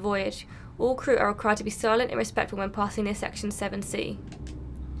duration of the voyage. All crew are required to be silent and respectful when passing near section 7C.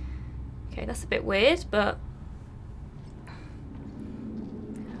 Okay, that's a bit weird, but...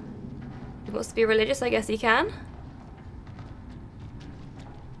 If he wants to be religious, I guess he can.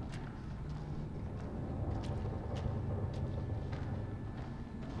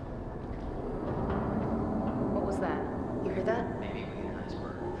 What was that? You heard that? Maybe we get an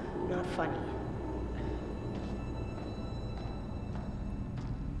iceberg. Not funny.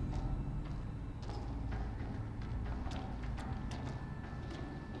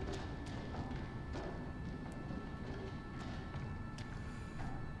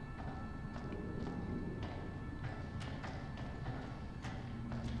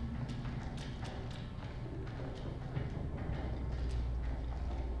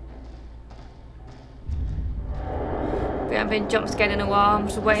 We haven't been jump scared in a while. I'm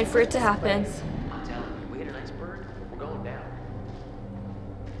just waiting for it to happen. I'm telling you, we hit an iceberg, we're going down.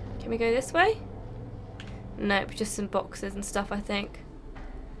 Can we go this way? Nope, just some boxes and stuff, I think.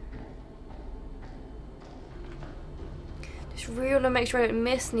 Just really want to make sure I don't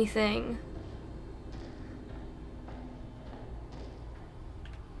miss anything.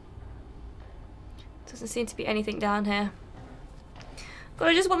 Doesn't seem to be anything down here. But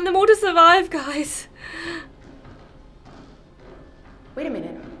I just want them all to survive, guys. Wait a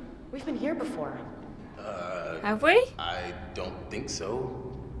minute. We've been here before. Have we? I don't think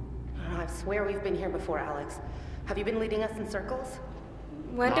so. I swear we've been here before, Alex. Have you been leading us in circles?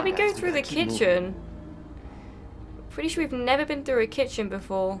 When did we go through the kitchen? Pretty sure we've never been through a kitchen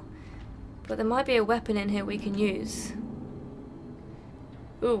before. But there might be a weapon in here we can use.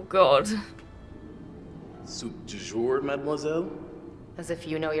 Oh god. Soup du jour, mademoiselle? As if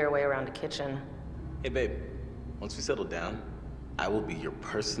you know your way around a kitchen. Hey babe, once we settle down, I will be your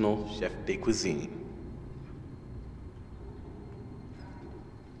personal chef de cuisine.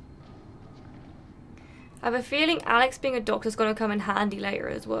 I have a feeling Alex being a doctor is going to come in handy later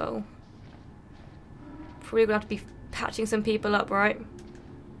as well. Probably going to have to be patching some people up, right?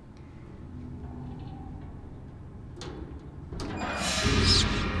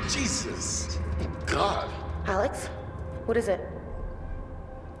 Jesus. God. Alex? What is it?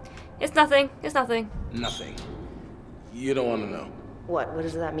 It's nothing. It's nothing. Nothing. You don't want to know. What? What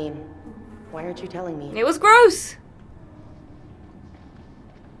does that mean? Why aren't you telling me? It was gross.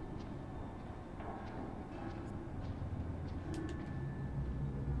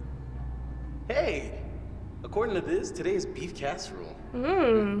 Hey! According to this, today is beef casserole.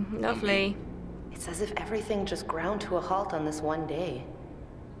 Lovely. It's as if everything just ground to a halt on this one day.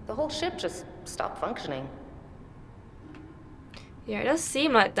 The whole ship just stopped functioning. Yeah, it does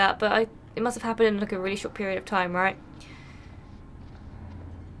seem like that, but it must have happened in like a really short period of time, right?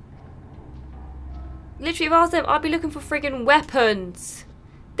 Literally, if I was them, I'd be looking for friggin' weapons.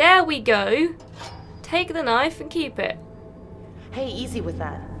 There we go. Take the knife and keep it. Hey, easy with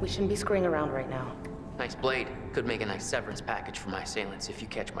that. We shouldn't be screwing around right now. Nice blade. Could make a nice severance package for my assailants if you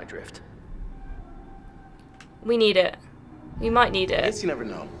catch my drift. We need it. We might need I it. guess you never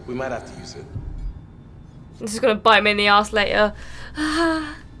know. We might have to use it. This is gonna bite me in the ass later.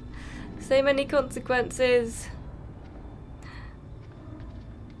 So many consequences.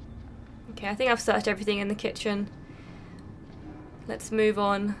 Okay, I think I've searched everything in the kitchen. Let's move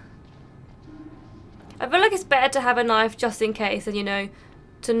on. I feel like it's better to have a knife just in case than, you know,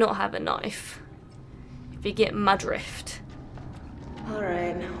 to not have a knife. If you get madrift.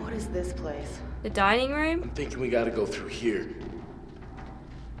 Alright, what is this place? The dining room? I'm thinking we gotta go through here.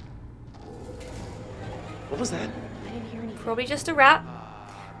 What was that? I didn't hear anything. Probably just a rat.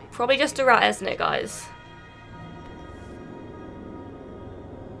 Probably just a rat, isn't it, guys?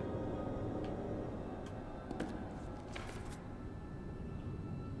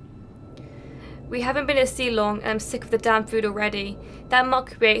 We haven't been at sea long and I'm sick of the damn food already. That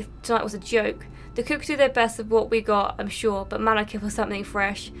muck we ate tonight was a joke. The cooks do their best with what we got, I'm sure, but man, I kill for something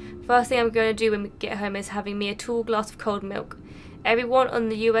fresh. First thing I'm going to do when we get home is having me a tall glass of cold milk. Everyone on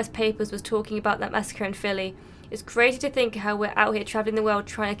the US papers was talking about that massacre in Philly. It's crazy to think how we're out here travelling the world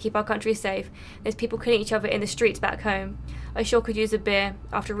trying to keep our country safe. There's people killing each other in the streets back home. I sure could use a beer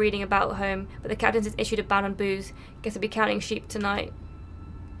after reading about home, but the captain has issued a ban on booze. Guess I'll be counting sheep tonight.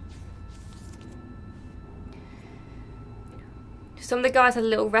 Some of the guys had a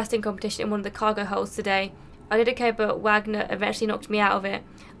little wrestling competition in one of the cargo holds today. I did okay, but Wagner eventually knocked me out of it.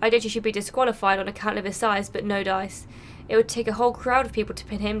 I did, he should be disqualified on account of his size, but no dice. It would take a whole crowd of people to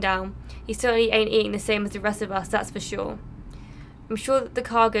pin him down. He certainly ain't eating the same as the rest of us, that's for sure. I'm sure that the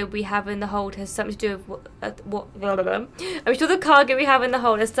cargo we have in the hold has something to do with I'm sure the cargo we have in the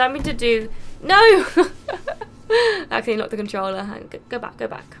hold has something to do. No! I accidentally locked the controller. Go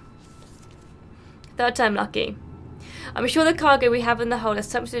back. Third time lucky. I'm sure the cargo we have in the hold has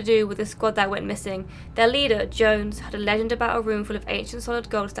something to do with the squad that went missing. Their leader, Jones, had a legend about a room full of ancient solid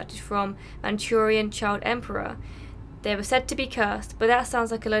gold statues from Manchurian child emperor. They were said to be cursed, but that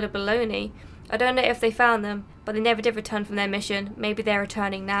sounds like a load of baloney. I don't know if they found them, but they never did return from their mission. Maybe they're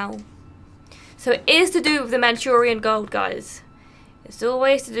returning now. So it is to do with the Manchurian gold, guys. It's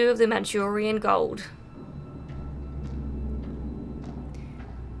always to do with the Manchurian gold.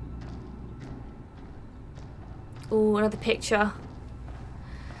 Ooh, another picture.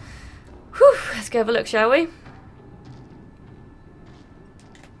 Whew, let's go have a look, shall we?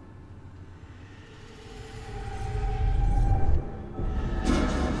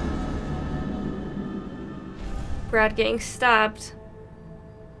 Brad getting stabbed.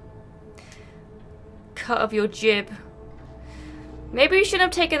 Cut of your jib. Maybe we shouldn't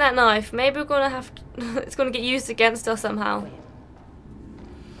have taken that knife. Maybe we're gonna have to it's gonna get used against us somehow.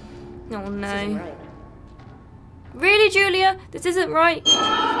 Oh no. Right. Really, Julia? This isn't right.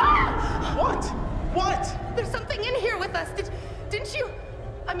 What? What? There's something in here with us. Didn't you?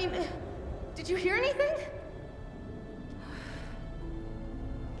 I mean, did you hear anything?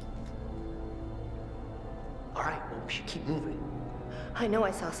 All right, well, we should keep moving. I know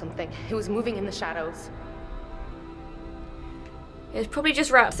I saw something. It was moving in the shadows. It's probably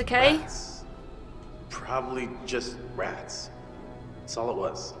just rats, okay? Rats. Probably just rats. That's all it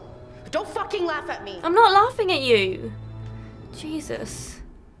was. Don't fucking laugh at me. I'm not laughing at you. Jesus.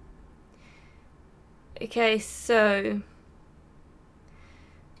 Okay, so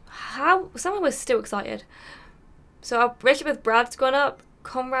someone was still excited. So our relationship with Brad's gone up.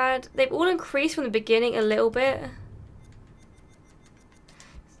 Conrad, they've all increased from the beginning a little bit.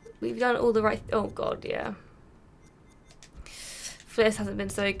 We've done all the right. Oh god, yeah. Fliss hasn't been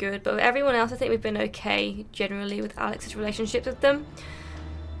so good, but with everyone else, I think we've been okay generally with Alex's relationships with them.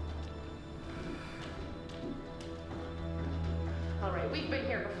 All right, we've been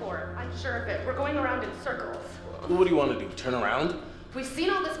here before. I'm sure of it. We're going around in circles. What do you want to do? Turn around? We've seen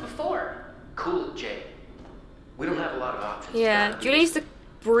all this before. Cool it, Chae. We don't have a lot of options. Yeah, Julie needs to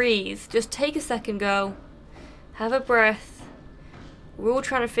breathe. Just take a second, girl. Have a breath. We're all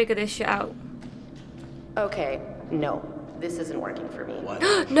trying to figure this shit out. Okay, no. This isn't working for me.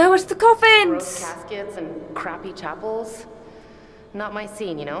 No, it's the coffins! Gross caskets and crappy chapels. Not my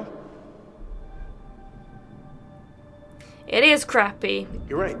scene, you know? It is crappy.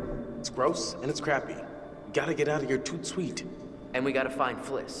 You're right. It's gross and it's crappy. We gotta get out of here toot sweet. And we gotta find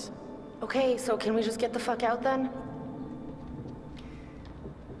Fliss. Okay, so can we just get the fuck out then?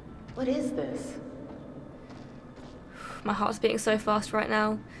 What is this? My heart's beating so fast right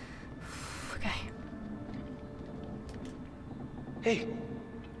now. Okay. Hey,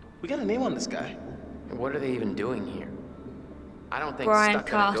 we got a name on this guy. What are they even doing here? I don't think Brian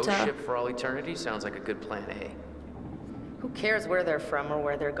stuck on a ghost Carter. ship for all eternity sounds like a good plan A. Who cares where they're from or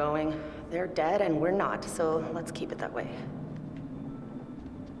where they're going? They're dead and we're not, so let's keep it that way.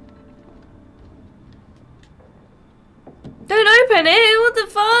 Don't open it! What the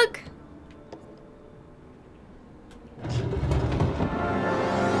fuck?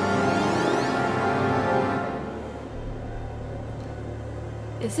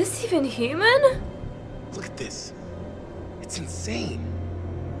 Is this even human? Look at this. It's insane.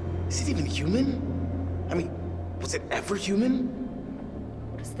 Is it even human? I mean, was it ever human?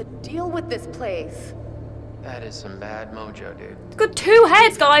 What is the deal with this place? That is some bad mojo, dude. It's got 2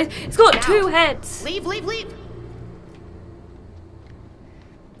 heads, guys! It's got 2 heads! Leave, leave, leave!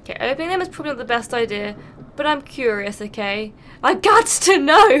 Okay, opening them is probably not the best idea, but I'm curious, okay? I got to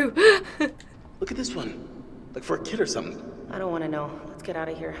know! Look at this one. Like for a kid or something. I don't want to know. Let's get out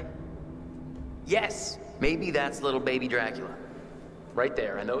of here. Yes! Maybe that's little baby Dracula. Right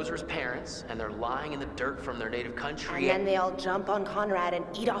there, and those are his parents, and they're lying in the dirt from their native country. And then they all jump on Conrad and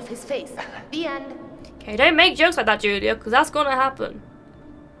eat off his face. The end. Okay, don't make jokes like that, Julia, because that's gonna happen.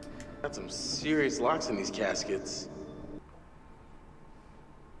 Got some serious locks in these caskets.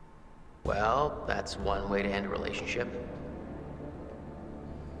 Well, that's one way to end a relationship.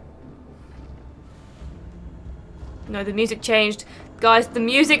 No, the music changed. Guys, the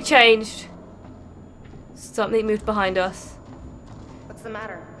music changed. Something moved behind us. What's the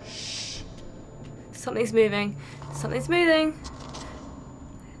matter? Something's moving. Something's moving.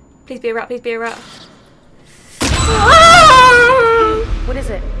 Please be a rat, please be a rat. What is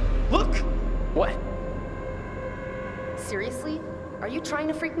it? Look! What? Seriously? Are you trying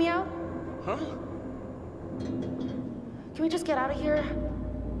to freak me out? Huh? Can we just get out of here?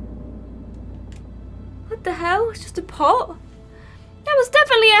 What the hell? It's just a pot? That was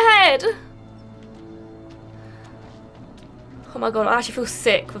definitely a head! Oh my god, I actually feel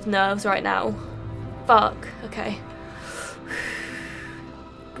sick with nerves right now. Fuck. Okay.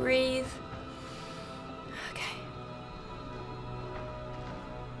 Breathe. Okay.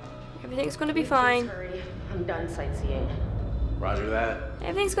 Everything's gonna be fine. Hurry. I'm done sightseeing. Roger that.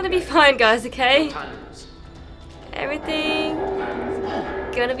 Everything's gonna be fine, guys, okay? Everything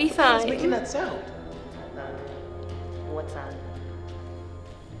gonna be Who's fine. making that sound? What's that?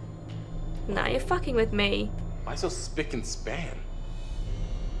 Nah, you're fucking with me. Why so spick and span?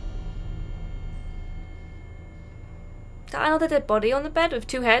 Is that another dead body on the bed with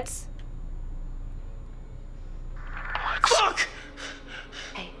 2 heads? Fuck!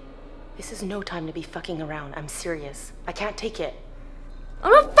 Hey, this is no time to be fucking around. I'm serious. I can't take it.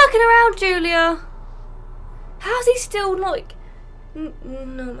 I'm not fucking around, Julia. How's he still like... Oh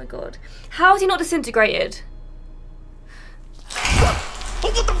my god. How is he not disintegrated? Oh,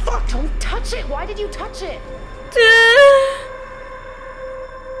 what the fuck? Don't touch it! Why did you touch it?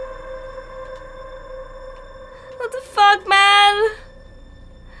 What the fuck, man?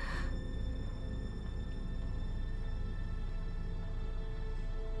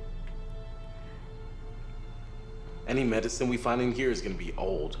 Any medicine we find in here is gonna be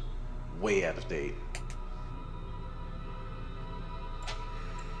old. Way out of date.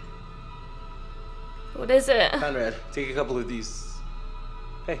 What is it? Conrad, take a couple of these.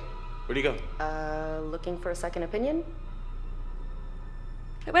 Hey, where'd you go? Looking for a second opinion?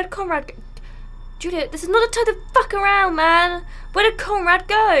 Where'd Conrad go? Julia, this is not the time to fuck around, man. Where did Conrad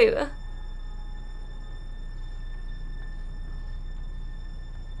go?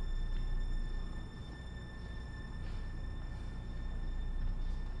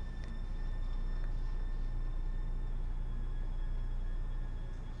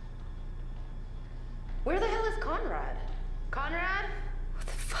 Where the hell is Conrad? Conrad? What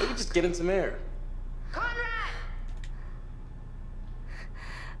the fuck? Maybe just get in some air. Conrad!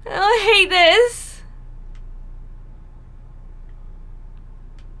 Oh, I hate this.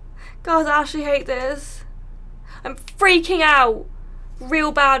 Guys, I actually hate this. I'm freaking out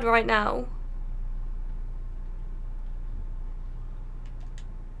real bad right now.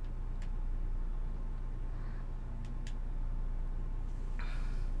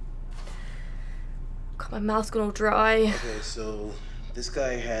 My mouth's gone all dry. Okay, so this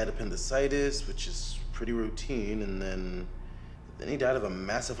guy had appendicitis, which is pretty routine, and then he died of a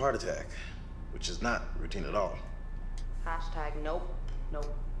massive heart attack, which is not routine at all. Hashtag nope,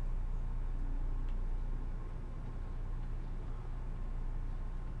 nope.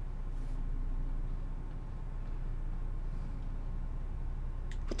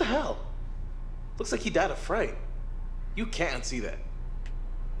 What the hell? Looks like he died of fright. You can't see that.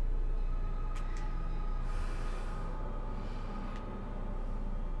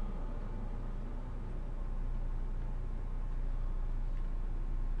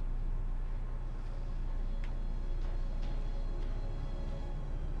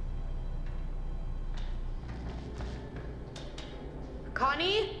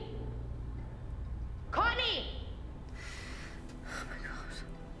 Connie? Connie! Oh my god.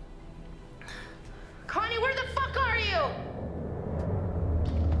 Connie, where the fuck are you?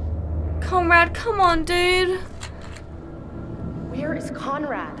 Conrad, come on, dude. Where is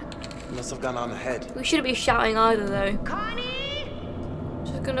Conrad? He must have gone on ahead. We shouldn't be shouting either, though. Connie!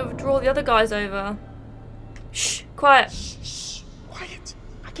 Just gonna draw the other guys over. Shh, quiet. Shh, quiet.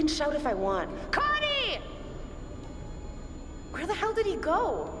 I can shout if I want. Connie! Where the hell did he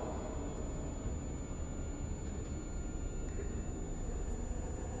go?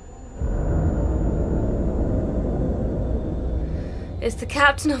 It's the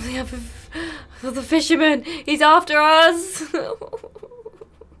captain of the fishermen. He's after us.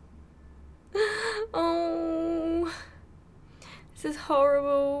 Oh, this is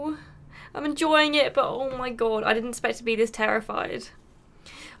horrible. I'm enjoying it, but oh my god, I didn't expect to be this terrified.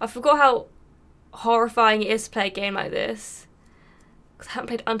 I forgot how horrifying it is to play a game like this. Because I haven't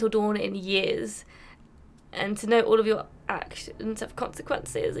played Until Dawn in years. And to know all of your actions have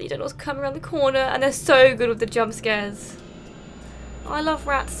consequences, and you don't know what's coming around the corner, and they're so good with the jump scares. I love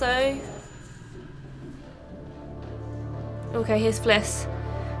rats, so. Okay, here's Fliss.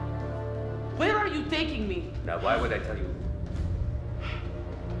 Where are you taking me? Now, why would I tell you?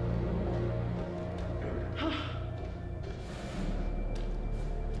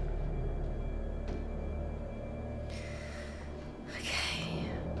 Okay.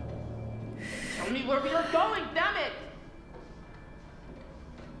 Tell me where we are going, damn it!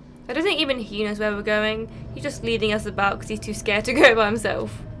 I don't think even he knows where we're going. He's just leading us about because he's too scared to go by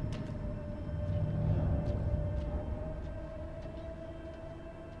himself.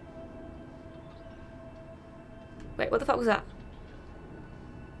 Wait, what the fuck was that?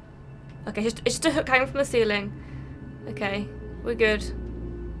 Okay, it's just a hook hanging from the ceiling. Okay, we're good.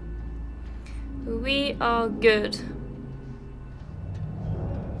 We are good.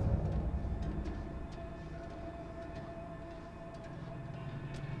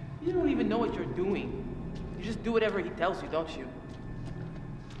 You don't even know what you're doing. You just do whatever he tells you, don't you?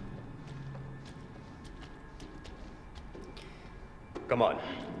 Come on.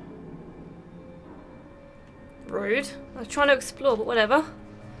 Rude. I was trying to explore, but whatever.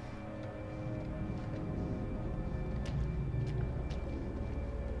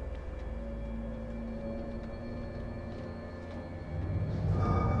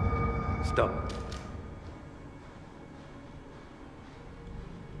 Stop.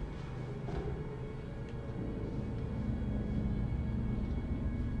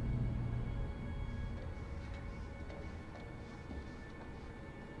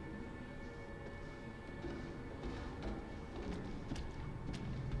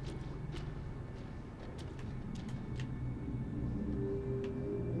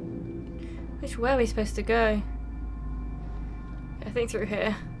 Which way are we supposed to go? I think through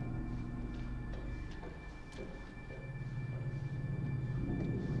here.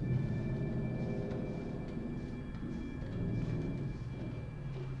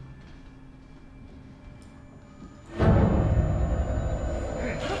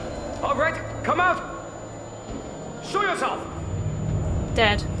 All right, come out. Show yourself.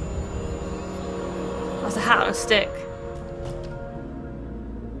 Dead. That's a hat on a stick.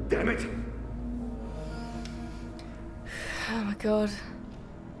 Damn it. Oh my god.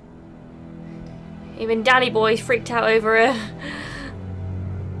 Even Danny Boy's freaked out over it.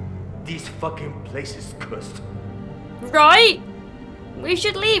 This fucking place is cursed. Right? We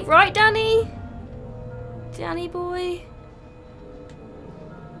should leave, right, Danny? Danny Boy?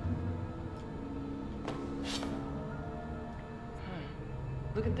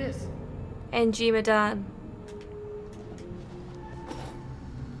 Look at this. NG Medan.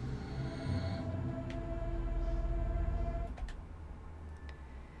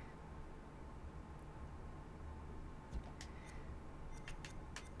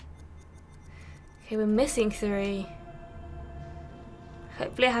 Okay, we're missing 3.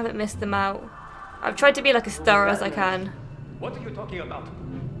 Hopefully I haven't missed them out. I've tried to be like as thorough as I can. What are you talking about?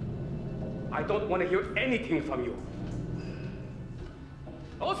 I don't want to hear anything from you.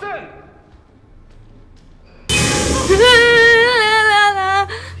 Olsen!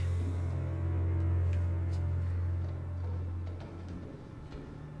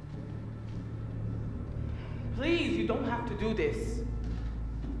 Please, you don't have to do this.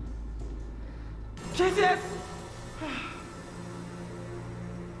 Jesus!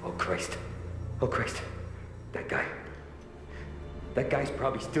 Oh Christ. Oh Christ. That guy. That guy's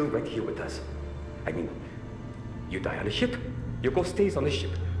probably still right here with us. I mean, you die on the ship, your ghost stays on the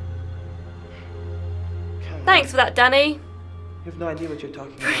ship. Thanks for that, Danny. You have no idea what you're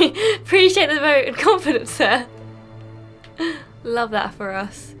talking about. Appreciate the vote and confidence there. Love that for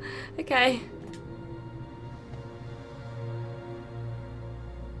us. Okay.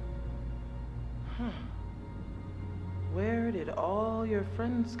 Where did all your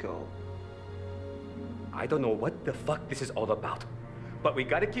friends go? I don't know what the fuck this is all about, but we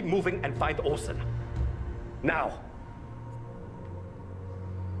gotta keep moving and find Olsen. Now!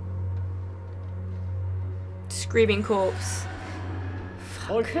 Screaming corpse.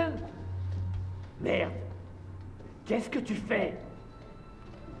 Olsen? Merde. Qu'est-ce que tu fais?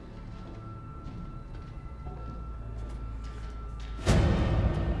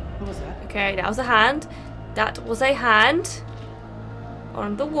 What was that? Okay, that was a hand. That was a hand.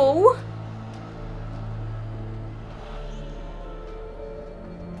 On the wall.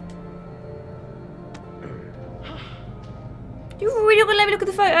 You really not gonna let me look at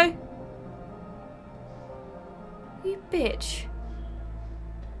the photo? You bitch.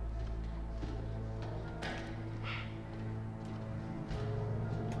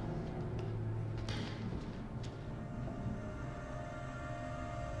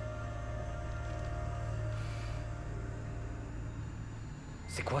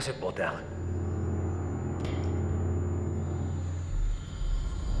 C'est quoi ce bordel?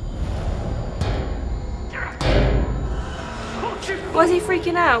 Why is he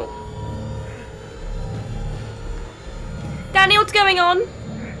freaking out? Danny, what's going on?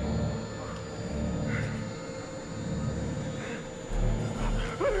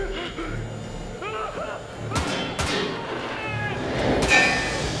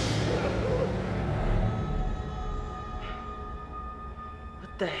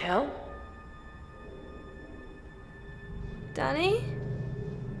 What the hell? Danny?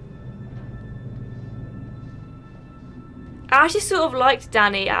 I actually sort of liked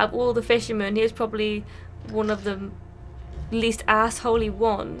Danny. Out of all the fishermen, he was probably one of the least assholey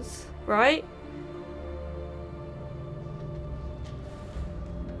ones, right?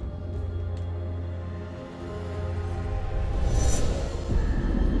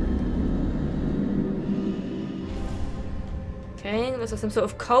 Okay, looks like some sort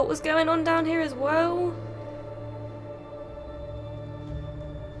of cult was going on down here as well.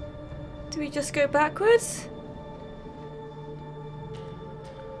 Do we just go backwards?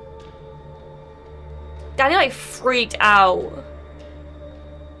 Danny like freaked out.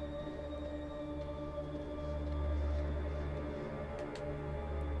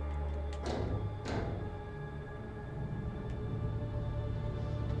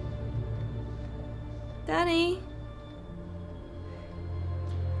 Danny.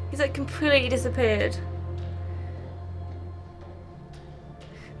 He's like completely disappeared.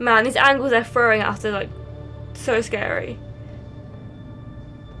 Man, these angles they're throwing at us are like so scary.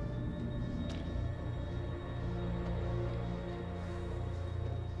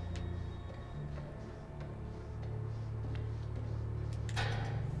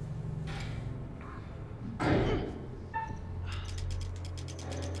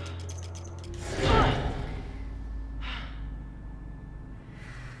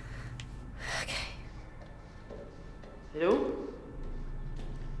 Hello?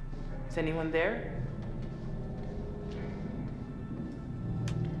 Is anyone there?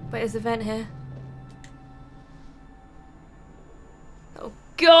 Wait, there's a vent here. Oh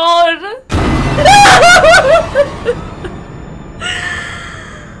God!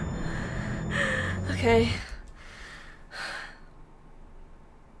 Okay.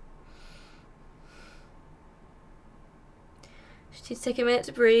 Just need to take a minute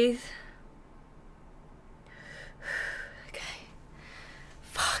to breathe.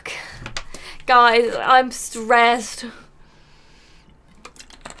 Guys, I'm stressed.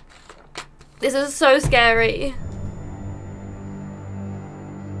 This is so scary.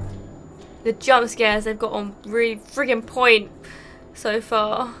 The jump scares they've got on really friggin' point so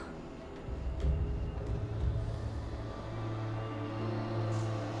far.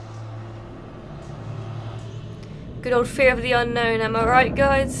 Good old fear of the unknown, am I right,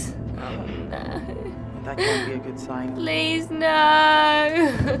 guys? Oh no. That can't be a good sign. Please,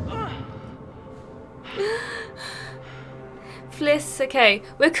 no. Fliss, okay.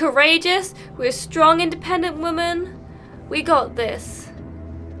 We're courageous. We're a strong, independent woman. We got this.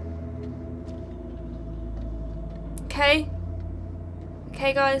 Okay?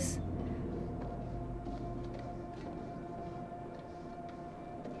 Okay, guys?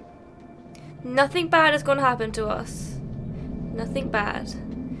 Nothing bad is gonna happen to us. Nothing bad.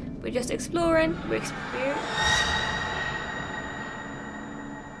 We're just exploring. We're experiencing.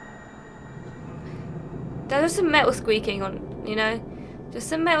 There's some metal squeaking on, you know? Just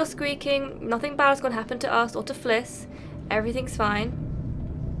some metal squeaking. Nothing bad is gonna happen to us or to Fliss. Everything's fine.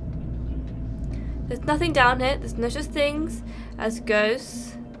 There's nothing down here. There's no such things as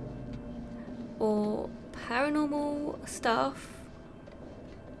ghosts or paranormal stuff.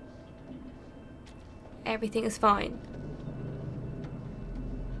 Everything is fine.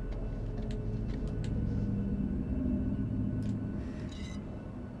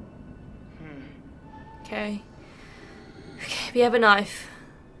 Okay. Okay, we have a knife.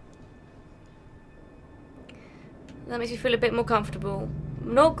 That makes me feel a bit more comfortable.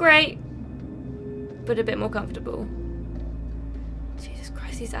 Not great, but a bit more comfortable. Jesus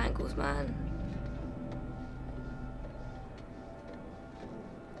Christ, these ankles, man.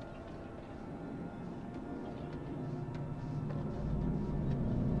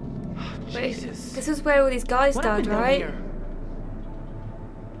 Wait, this is where all these guys died, right?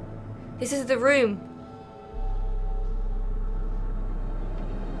 This is the room.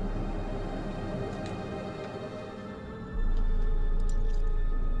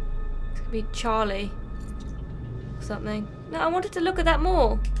 It's gonna be Charlie or something. No, I wanted to look at that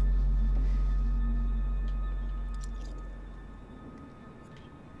more.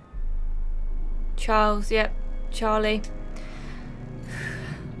 Charles, yep, Charlie.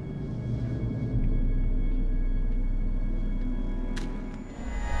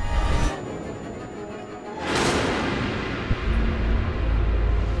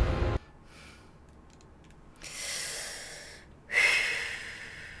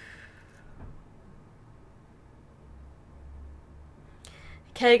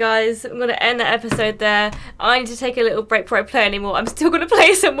 Okay guys, I'm going to end that episode there. I need to take a little break before I play anymore. I'm still going to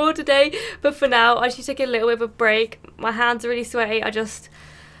play some more today, but for now I should take a little bit of a break. My hands are really sweaty. I just,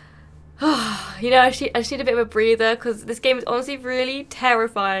 you know, I just need a bit of a breather because this game is honestly really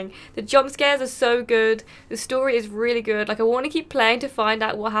terrifying. The jump scares are so good. The story is really good. Like, I want to keep playing to find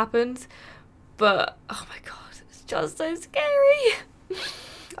out what happens, but oh my god, it's just so scary.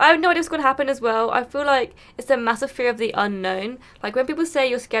 I have no idea what's going to happen as well. I feel like it's a massive fear of the unknown. Like, when people say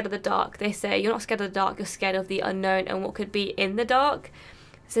you're scared of the dark, they say you're not scared of the dark, you're scared of the unknown and what could be in the dark.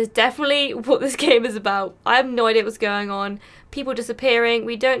 So it's definitely what this game is about. I have no idea what's going on. People disappearing.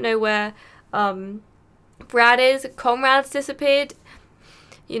 We don't know where Brad is. Conrad's disappeared.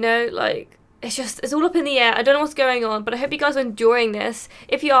 You know, like, it's all up in the air. I don't know what's going on, but I hope you guys are enjoying this.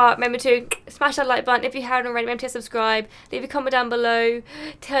 If you are, remember to smash that like button. If you haven't already, remember to subscribe. Leave a comment down below.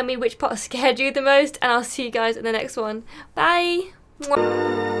 Tell me which part scared you the most, and I'll see you guys in the next one. Bye!